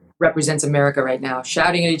represents America right now,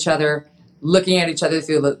 shouting at each other, looking at each other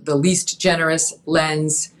through the least generous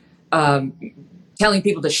lens, telling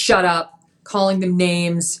people to shut up, calling them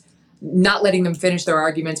names, not letting them finish their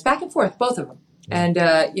arguments, back and forth, both of them. And,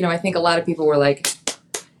 I think a lot of people were like,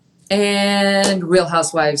 and Real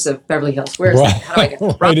Housewives of Beverly Hills. Where is that? How do I get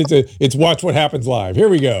that? Right. It's Watch What Happens Live. Here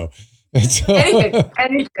we go.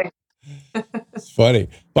 Anything. It's funny.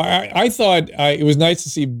 But I thought it was nice to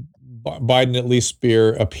see Biden at least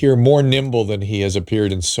appear more nimble than he has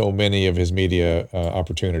appeared in so many of his media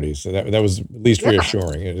opportunities. So that was at least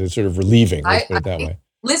reassuring. It's sort of relieving, let's put it that way.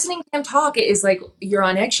 Listening to him talk is like you're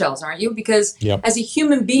on eggshells, aren't you? Because as a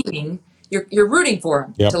human being, you're rooting for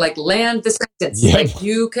him to like land the sentence. Like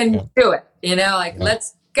you can do it,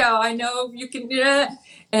 let's go. I know you can do it.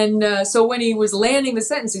 And so when he was landing the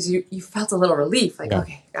sentences, you felt a little relief. Like,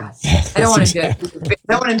 okay, God, I don't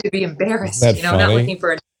want him to be embarrassed. Not looking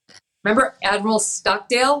for remember Admiral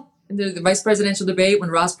Stockdale in the vice presidential debate when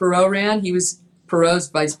Ross Perot ran? He was Perot's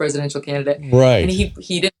vice presidential candidate. Right. And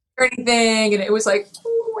he didn't hear anything. And it was like,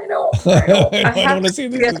 I know. I want to see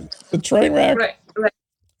the train wreck. Right.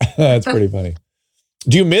 That's pretty funny.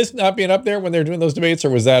 Do you miss not being up there when they're doing those debates, or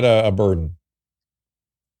was that a burden?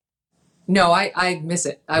 No, I miss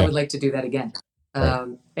it. I would like to do that again.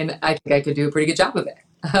 And I think I could do a pretty good job of it.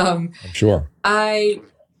 I'm sure.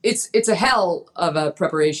 It's a hell of a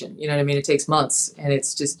preparation. You know what I mean? It takes months, and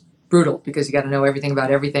it's just brutal because you got to know everything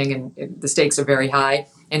about everything, and the stakes are very high.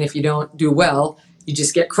 And if you don't do well, you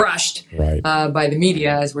just get crushed by the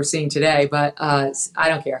media, as we're seeing today. But I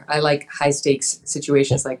don't care. I like high stakes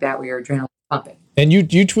situations like that where your adrenaline pumping. And you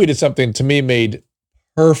tweeted something to me made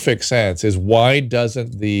perfect sense. Is why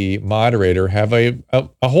doesn't the moderator have a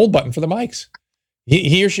hold button for the mics?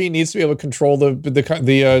 He or she needs to be able to control the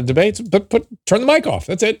debates, but turn the mic off.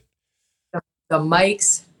 That's it. The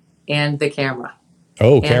mics and the camera.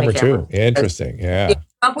 Oh, camera too. Interesting. Yeah. If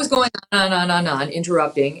Trump was going on,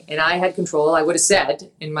 interrupting, and I had control, I would have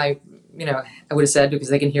said because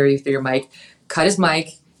they can hear you through your mic, cut his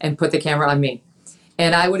mic and put the camera on me.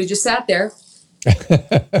 And I would have just sat there.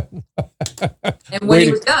 And when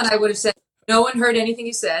he was done, I would have said, no one heard anything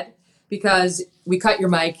you said because we cut your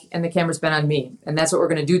mic and the camera's been on me. And that's what we're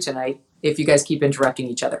going to do tonight if you guys keep interrupting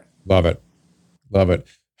each other. Love it. But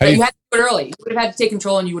you had to do it early. You would have had to take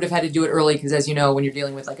control, and you would have had to do it early because, as you know, when you're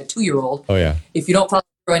dealing with like a 2-year-old, if you don't follow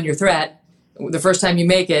through on your threat, the first time you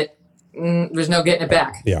make it, there's no getting it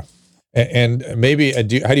back. Yeah. And maybe, how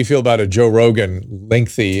do you feel about a Joe Rogan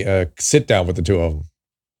lengthy sit down with the two of them?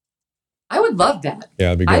 I would love that.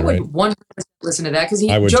 Yeah, that'd be good. I would 100% listen to that because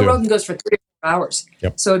Joe Rogan goes for 3 or 4 hours.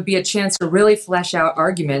 Yep. So it'd be a chance to really flesh out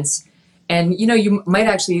arguments, and you might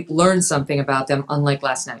actually learn something about them, unlike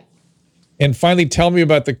last night. And finally, tell me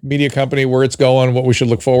about the media company, where it's going, what we should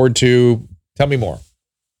look forward to. Tell me more.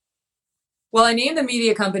 Well, I named the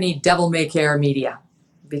media company Devil May Care Media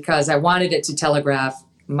because I wanted it to telegraph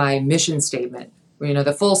my mission statement.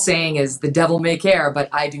 The full saying is the devil may care, but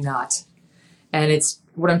I do not. And it's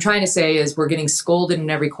what I'm trying to say is we're getting scolded in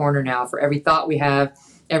every corner now for every thought we have,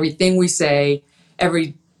 everything we say,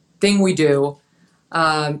 everything we do.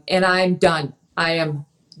 And I'm done. I am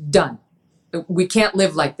done. We can't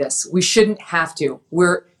live like this. We shouldn't have to.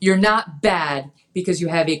 You're not bad because you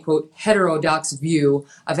have a, quote, heterodox view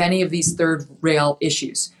of any of these third rail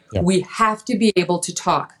issues. Yep. We have to be able to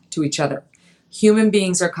talk to each other. Human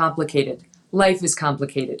beings are complicated. Life is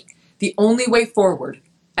complicated. The only way forward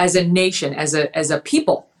as a nation, as a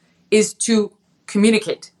people, is to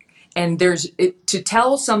communicate. And to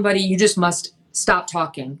tell somebody you just must stop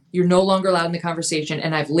talking. You're no longer allowed in the conversation,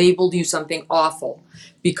 and I've labeled you something awful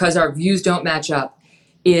because our views don't match up,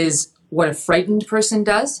 is what a frightened person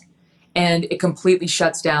does, and it completely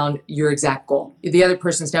shuts down your exact goal. The other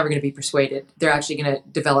person's never going to be persuaded. They're actually going to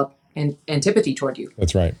develop an antipathy toward you.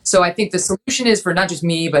 That's right. So I think the solution is for not just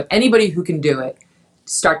me, but anybody who can do it,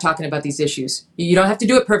 start talking about these issues. You don't have to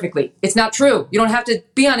do it perfectly. It's not true. You don't have to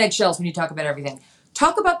be on eggshells when you talk about everything.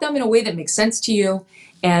 Talk about them in a way that makes sense to you.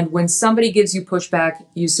 And when somebody gives you pushback,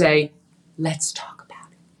 you say, let's talk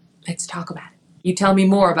about it. Let's talk about it. You tell me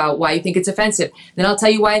more about why you think it's offensive. Then I'll tell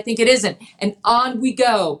you why I think it isn't. And on we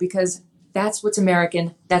go, because that's what's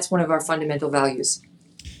American. That's one of our fundamental values.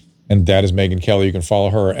 And that is Megyn Kelly. You can follow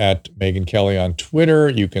her at Megyn Kelly on Twitter.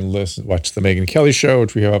 You can watch the Megyn Kelly Show,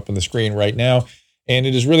 which we have up on the screen right now. And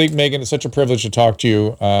it is really, Megyn, it's such a privilege to talk to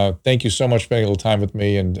you. Thank you so much for spending a little time with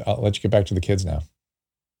me, and I'll let you get back to the kids now.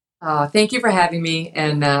 Thank you for having me,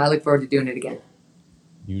 and I look forward to doing it again.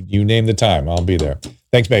 You name the time. I'll be there.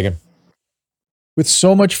 Thanks, Megyn. With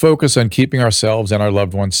so much focus on keeping ourselves and our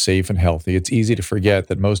loved ones safe and healthy, it's easy to forget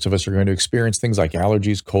that most of us are going to experience things like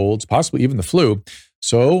allergies, colds, possibly even the flu.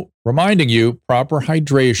 So, reminding you, proper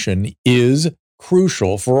hydration is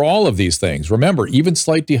crucial for all of these things. Remember, even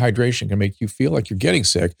slight dehydration can make you feel like you're getting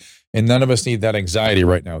sick, and none of us need that anxiety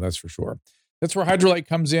right now, that's for sure. That's where Hydrolyte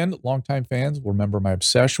comes in. Longtime fans will remember my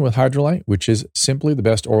obsession with Hydrolyte, which is simply the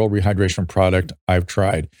best oral rehydration product I've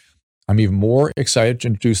tried. I'm even more excited to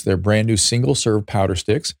introduce their brand new single-serve powder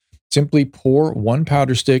sticks. Simply pour one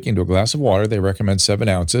powder stick into a glass of water. They recommend 7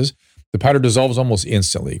 ounces. The powder dissolves almost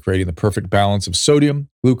instantly, creating the perfect balance of sodium,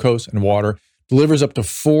 glucose, and water. Delivers up to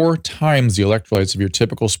 4 times the electrolytes of your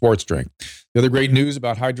typical sports drink. The other great news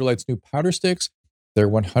about Hydrolyte's new powder sticks, they're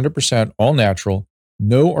 100% all natural,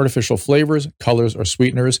 no artificial flavors, colors, or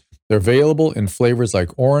sweeteners. They're available in flavors like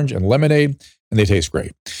orange and lemonade, and they taste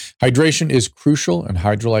great. Hydration is crucial, and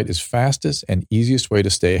Hydrolyte is fastest and easiest way to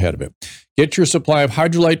stay ahead of it. Get your supply of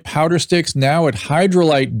Hydrolyte powder sticks now at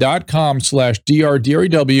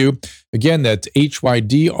hydrolyte.com/DRDREW. Again, that's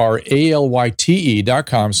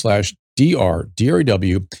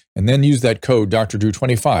HYDRALYTE.com/DRDREW, and then use that code Dr. Drew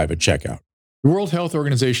 25 at checkout. The World Health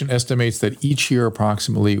Organization estimates that each year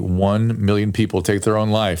approximately 1 million people take their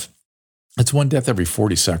own life. That's one death every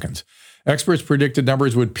 40 seconds. Experts predicted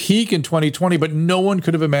numbers would peak in 2020, but no one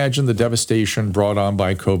could have imagined the devastation brought on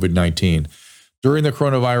by COVID-19. During the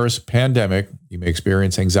coronavirus pandemic, you may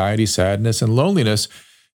experience anxiety, sadness, and loneliness.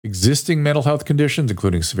 Existing mental health conditions,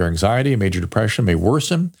 including severe anxiety and major depression, may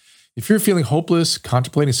worsen. If you're feeling hopeless,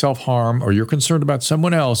 contemplating self-harm, or you're concerned about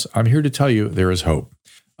someone else, I'm here to tell you there is hope.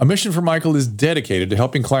 A Mission for Michael is dedicated to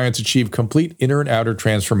helping clients achieve complete inner and outer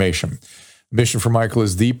transformation. Mission for Michael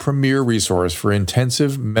is the premier resource for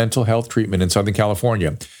intensive mental health treatment in Southern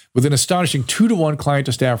California. With an astonishing 2-to-1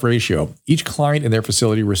 client-to-staff ratio, each client in their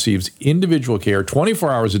facility receives individual care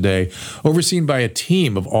 24 hours a day, overseen by a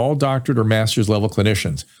team of all doctorate or master's level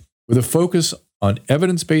clinicians. With a focus on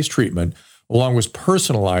evidence-based treatment, along with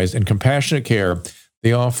personalized and compassionate care,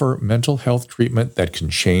 they offer mental health treatment that can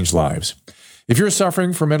change lives. If you're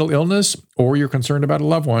suffering from mental illness or you're concerned about a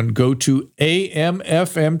loved one, go to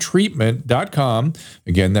amfmtreatment.com.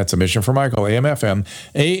 Again, that's a mission for Michael,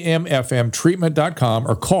 amfmtreatment.com,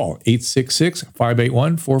 or call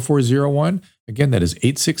 866-581-4401. Again, that is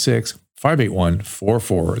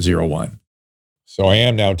 866-581-4401. So I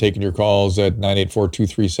am now taking your calls at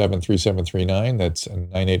 984-237-3739. That's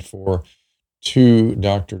 984-2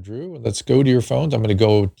 Dr. Drew. Let's go to your phones. I'm going to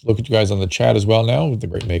go look at you guys on the chat as well now. The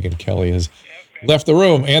great Megyn Kelly has left the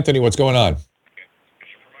room. Anthony, what's going on?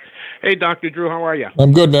 Hey, Dr. Drew, how are you?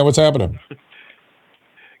 I'm good, man. What's happening?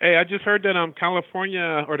 Hey, I just heard that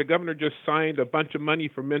California, or the governor just signed a bunch of money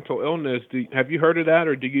for mental illness. Have you heard of that,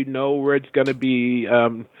 or do you know where it's going to be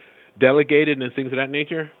delegated and things of that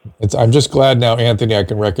nature? I'm just glad now, Anthony, I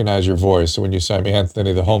can recognize your voice. So when you say I'm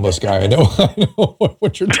Anthony, the homeless guy, I know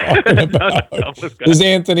what you're talking about. This is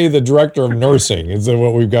Anthony, the director of nursing, is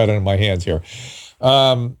what we've got in my hands here.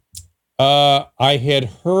 I had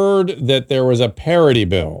heard that there was a parity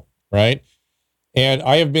bill, right? And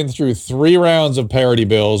I have been through 3 rounds of parity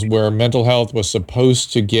bills where mental health was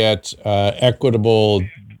supposed to get equitable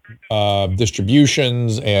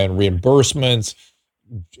distributions and reimbursements,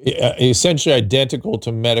 essentially identical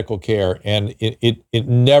to medical care, and it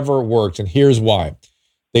never works. And here's why.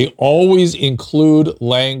 They always include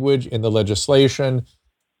language in the legislation.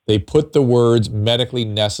 They put the words medically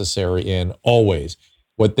necessary in, always.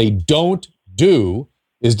 What they don't do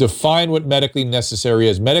is define what medically necessary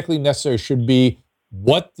is. Medically necessary should be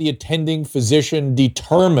what the attending physician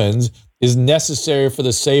determines is necessary for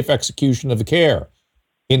the safe execution of the care.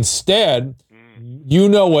 Instead, you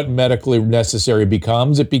know what medically necessary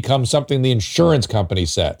becomes. It becomes something the insurance company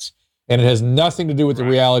sets, and it has nothing to do with the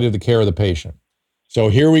reality of the care of the patient. So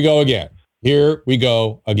here we go again. Yeah,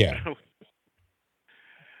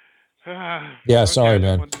 sorry,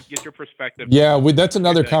 man. I wanted to get your perspective. Yeah, that's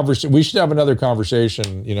another conversation. We should have another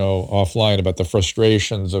conversation, offline about the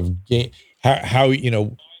frustrations of how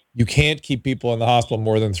you can't keep people in the hospital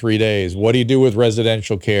more than 3 days. What do you do with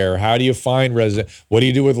residential care? How do you find what do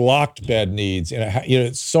you do with locked bed needs?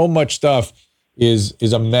 So much stuff is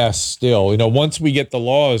a mess still. Once we get the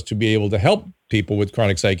laws to be able to help people with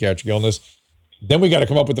chronic psychiatric illness, then we got to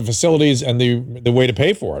come up with the facilities and the way to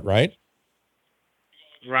pay for it, right?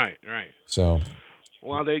 Right. So,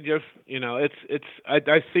 well, they just,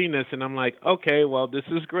 I've seen this and I'm like, okay, well, this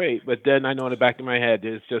is great. But then I know in the back of my head,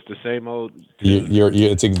 it's just the same old.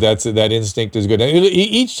 That instinct is good.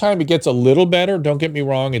 Each time it gets a little better. Don't get me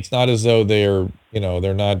wrong. It's not as though they're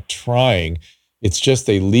not trying. It's just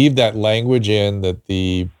they leave that language in that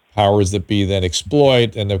the powers that be then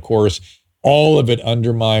exploit. And of course, all of it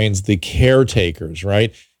undermines the caretakers,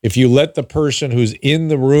 right? If you let the person who's in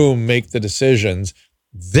the room make the decisions,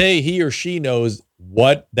 he or she knows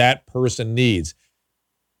what that person needs.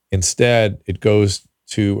 Instead, it goes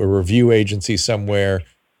to a review agency somewhere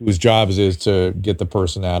whose job is to get the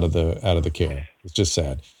person out of the care. It's just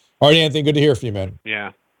sad. All right, Anthony, good to hear from you, man.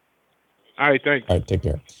 Yeah. All right, thanks. All right, take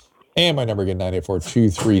care. And my number again,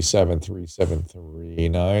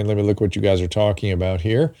 984-237-3739. Let me look what you guys are talking about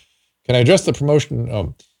here. Can I address the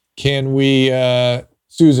promotion? Can we,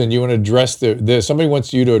 Susan, you want to address somebody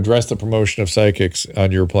wants you to address the promotion of psychics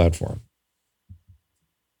on your platform.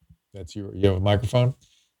 You have a microphone?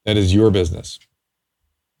 That is your business.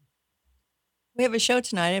 We have a show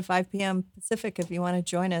tonight at 5 p.m. Pacific. If you want to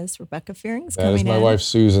join us, Rebecca Fearing's coming in. That is my wife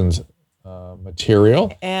Susan's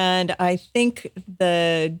material. And I think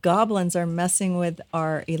the goblins are messing with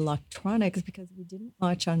our electronics because we didn't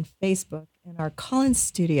watch on Facebook and our call-in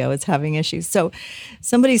studio is having issues. So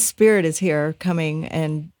somebody's spirit is here coming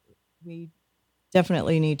and we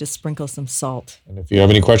definitely need to sprinkle some salt. And if you have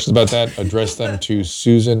any questions about that, address them to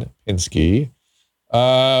Susan Pinsky.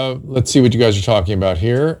 Let's see what you guys are talking about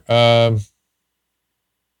here.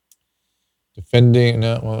 Defending,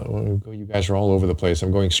 you guys are all over the place.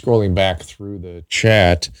 I'm scrolling back through the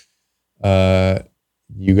chat.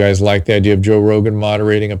 You guys like the idea of Joe Rogan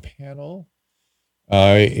moderating a panel?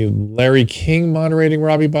 Larry King moderating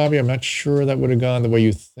Robbie Bobby? I'm not sure that would have gone the way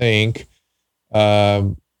you think.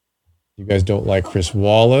 You guys don't like Chris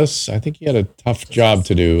Wallace? I think he had a tough job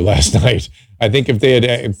to do last night. I think if they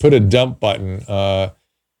had put a dump button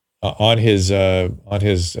on his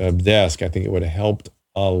desk, I think it would have helped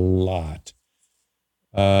a lot.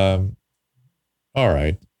 All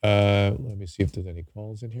right. Let me see if there's any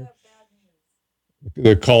calls in here.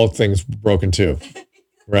 The call thing's broken too,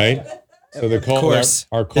 right? So the call, of course,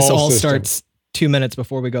 our call this all system starts 2 minutes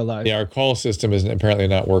before we go live. Yeah, our call system is apparently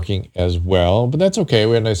not working as well, but that's okay.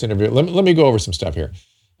 We had a nice interview. Let me go over some stuff here.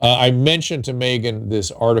 I mentioned to Megyn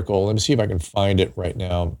this article. Let me see if I can find it right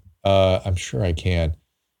now. I'm sure I can.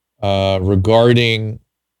 Regarding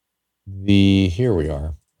here we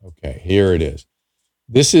are. Okay, here it is.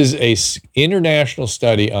 This is a international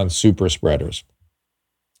study on super spreaders.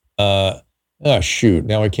 Shoot,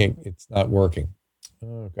 now I can't, it's not working.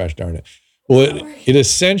 Oh, gosh darn it. Well, it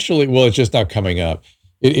essentially, it's just not coming up.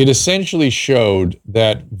 It essentially showed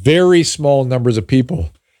that very small numbers of people,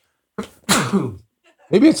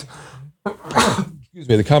 maybe it's, excuse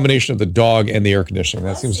me, the combination of the dog and the air conditioning.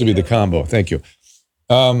 That seems to be the combo. Thank you.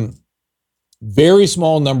 Very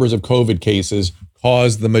small numbers of COVID cases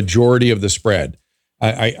caused the majority of the spread.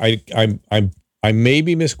 I may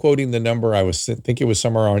be misquoting the number. I think it was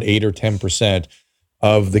somewhere around 8 or 10%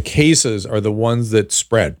 of the cases are the ones that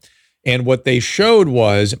spread. And what they showed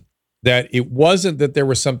was that it wasn't that there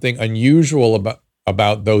was something unusual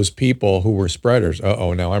about those people who were spreaders.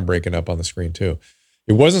 Now I'm breaking up on the screen too.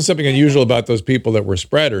 It wasn't something unusual about those people that were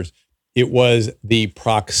spreaders. It was the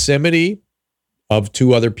proximity of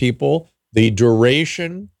two other people, the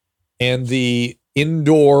duration, and the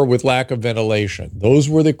indoor with lack of ventilation. Those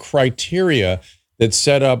were the criteria that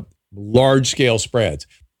set up large-scale spreads.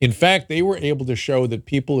 In fact, they were able to show that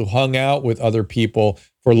people who hung out with other people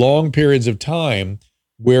for long periods of time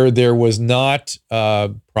where there was not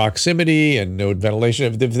proximity and no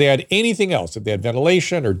ventilation, if they had anything else, if they had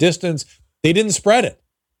ventilation or distance, they didn't spread it.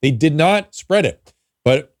 They did not spread it.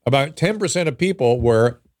 But about 10% of people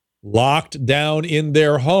were locked down in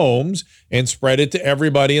their homes and spread it to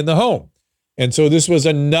everybody in the home. And so this was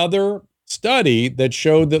another study that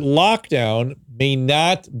showed that lockdown may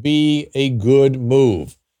not be a good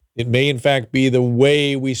move. It may, in fact, be the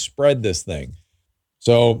way we spread this thing.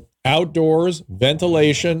 So outdoors,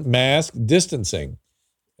 ventilation, mask, distancing.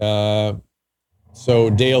 So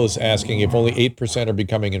Dale is asking, if only 8% are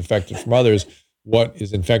becoming infected from others, what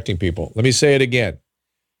is infecting people? Let me say it again.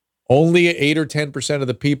 Only 8 or 10% of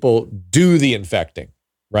the people do the infecting,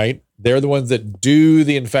 right? They're the ones that do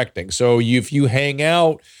the infecting. So if you hang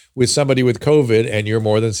out with somebody with COVID and you're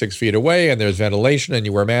more than 6 feet away and there's ventilation and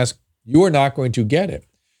you wear a mask, you are not going to get it.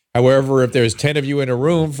 However, if there's 10 of you in a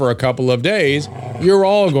room for a couple of days, you're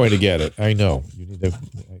all going to get it. I know. You need to.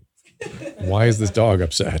 Why is this dog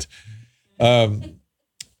upset? So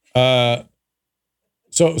the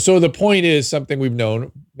point is something we've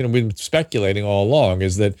known, we've been speculating all along,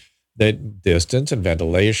 is that distance and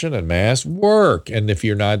ventilation and masks work. And if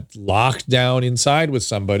you're not locked down inside with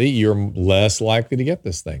somebody, you're less likely to get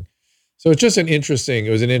this thing. So it's just it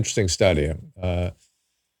was an interesting study.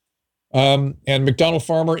 And McDonald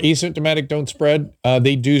Farmer, asymptomatic don't spread.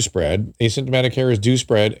 They do spread. Asymptomatic carriers do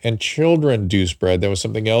spread, and children do spread. That was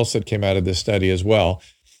something else that came out of this study as well.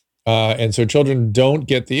 And so children don't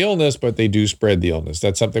get the illness, but they do spread the illness.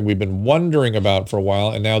 That's something we've been wondering about for a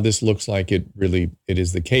while, and now this looks like it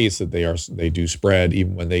is the case that they do spread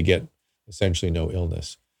even when they get essentially no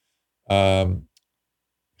illness.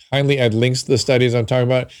 Kindly add links to the studies I'm talking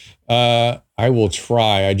about. I will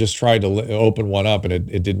try. I just tried to open one up and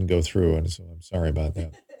it didn't go through, and so I'm sorry about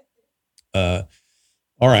that.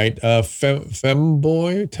 All right,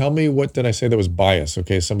 Femboy, tell me, what did I say that was bias?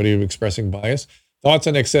 Okay, somebody expressing bias. Thoughts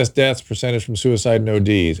on excess deaths, percentage from suicide and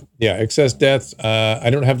ODs. Yeah, excess deaths.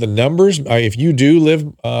 I don't have the numbers. If you do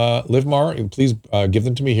live Mar, please give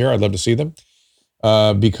them to me here. I'd love to see them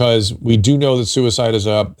because we do know that suicide is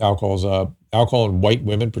up, alcohol is up, alcohol in white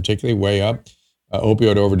women particularly way up.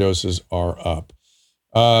 Opioid overdoses are up.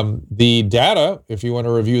 The data, if you want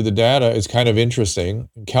to review the data, is kind of interesting.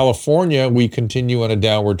 In California, we continue on a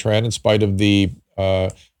downward trend in spite of the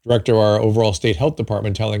director of our overall state health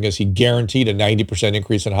department telling us he guaranteed a 90%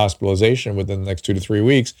 increase in hospitalization within the next 2 to 3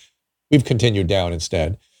 weeks. We've continued down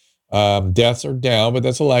instead. Deaths are down, but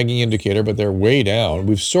that's a lagging indicator, but they're way down.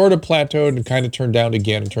 We've sort of plateaued and kind of turned down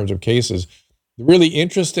again in terms of cases. The really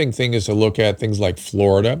interesting thing is to look at things like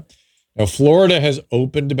Florida. Now, Florida has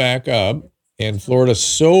opened back up, and Florida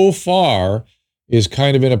so far is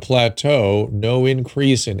kind of in a plateau, no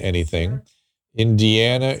increase in anything.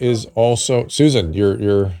 Indiana is also, Susan,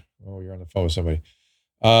 you're on the phone with somebody.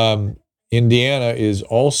 Indiana is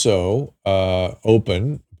also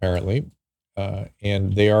open, apparently,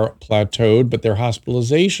 and they are plateaued, but their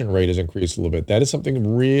hospitalization rate has increased a little bit. That is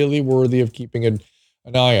something really worthy of keeping an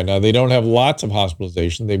eye on. Now, they don't have lots of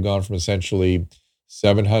hospitalization. They've gone from essentially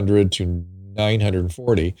 700 to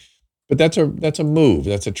 940. But that's a move.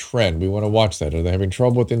 That's a trend. We want to watch that. Are they having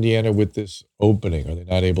trouble with Indiana with this opening? Are they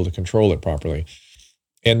not able to control it properly?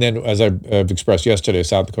 And then, as I've expressed yesterday,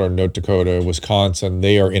 South Dakota, North Dakota, Wisconsin,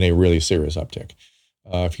 they are in a really serious uptick.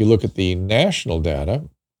 If you look at the national data,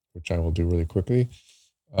 which I will do really quickly,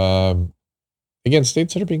 again,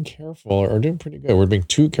 states that are being careful are doing pretty good. We're being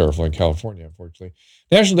too careful in California, unfortunately.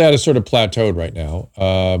 National data is sort of plateaued right now,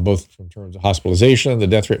 both in terms of hospitalization. The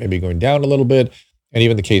death rate may be going down a little bit. And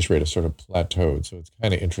even the case rate is sort of plateaued. So it's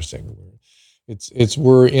kind of interesting.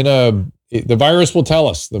 The virus will tell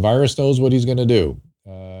us. The virus knows what he's going to do.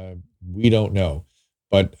 We don't know.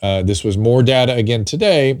 But this was more data again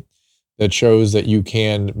today that shows that you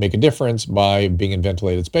can make a difference by being in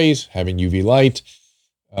ventilated space, having UV light,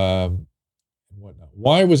 and whatnot.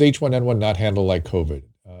 Why was H1N1 not handled like COVID?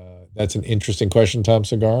 That's an interesting question, Tom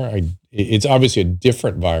Cigar. It's obviously a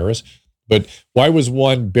different virus. But why was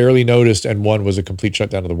one barely noticed and one was a complete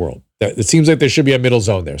shutdown of the world? It seems like there should be a middle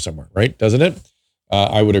zone there somewhere, right? Doesn't it?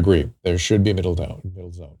 I would agree. There should be a middle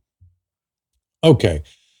zone. Okay.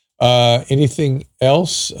 Anything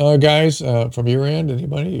else, guys, from your end?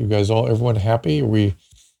 Anybody? You guys everyone happy?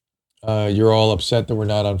 You're all upset that we're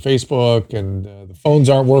not on Facebook and the phones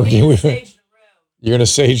aren't working. You're going to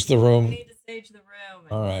sage the room. We need to sage the room.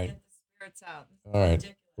 All right. Get the spirits out. All right.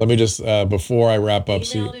 Ridiculous. Let me just, before I wrap up,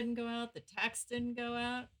 email didn't go out. The text didn't go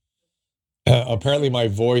out. Apparently my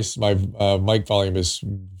voice, my mic volume is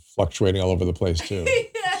fluctuating all over the place too.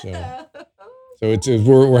 Yeah. So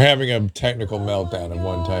we're having a technical meltdown of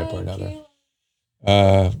one type or another.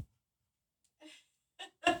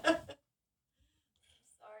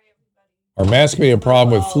 Are masks being a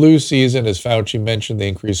problem with flu season? As Fauci mentioned, the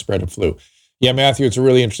increased spread of flu. Yeah, Matthew, it's a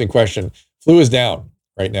really interesting question. Flu is down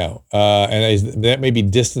right now, and that may be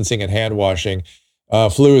distancing and hand washing.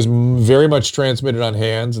 Flu is very much transmitted on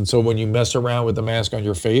hands, and so when you mess around with the mask on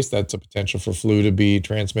your face, that's a potential for flu to be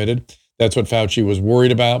transmitted. That's what Fauci was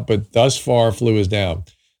worried about, but thus far, flu is down.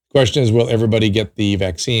 The question is, will everybody get the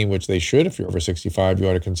vaccine, which they should. If you're over 65, you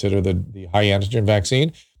ought to consider the high antigen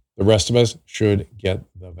vaccine. The rest of us should get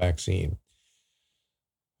the vaccine.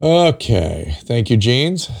 Okay, thank you,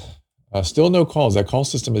 Jeans. Still no calls. That call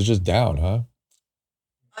system is just down, huh?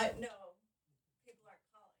 No, people aren't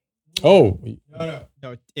calling. Oh,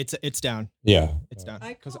 No, it's down. yeah. It's down.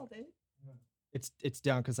 I called it. It's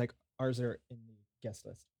down because like ours are in the guest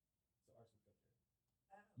list.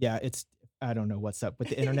 Yeah, I don't know what's up with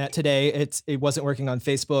the internet today. It wasn't working on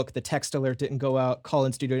Facebook. The text alert didn't go out. Call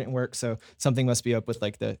in studio didn't work. So something must be up with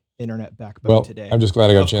like the internet backbone today. I'm just glad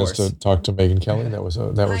I got a chance to talk to Megyn Kelly. That was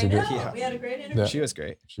a good. Yeah. We had a great interview. She was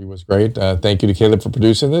great. She was great. Thank you to Caleb for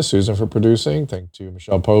producing this, Susan for producing. Thank you to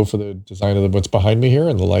Michelle Poe for the design of what's behind me here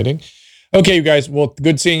and the lighting. Okay, you guys. Well,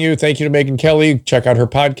 good seeing you. Thank you to Megyn Kelly. Check out her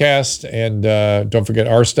podcast. And don't forget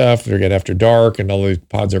our stuff. Don't forget After Dark and all the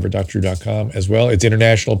pods over at DrDrew.com as well. It's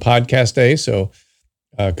International Podcast Day. So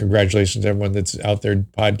congratulations to everyone that's out there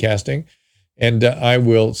podcasting. And I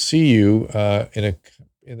will see you in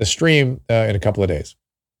the stream in a couple of days.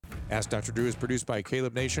 Ask Dr. Drew is produced by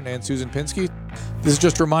Caleb Nation and Susan Pinsky. This is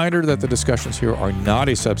just a reminder that the discussions here are not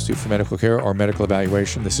a substitute for medical care or medical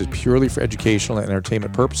evaluation. This is purely for educational and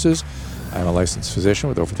entertainment purposes. I'm a licensed physician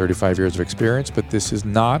with over 35 years of experience, but this is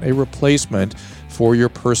not a replacement for your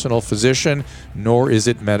personal physician, nor is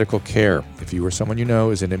it medical care. If you or someone you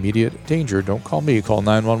know is in immediate danger, don't call me, call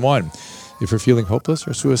 911. If you're feeling hopeless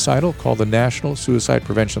or suicidal, call the National Suicide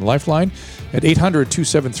Prevention Lifeline at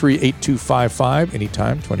 800-273-8255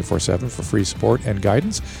 anytime, 24/7 for free support and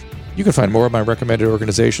guidance. You can find more of my recommended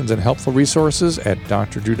organizations and helpful resources at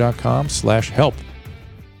drdrew.com/help.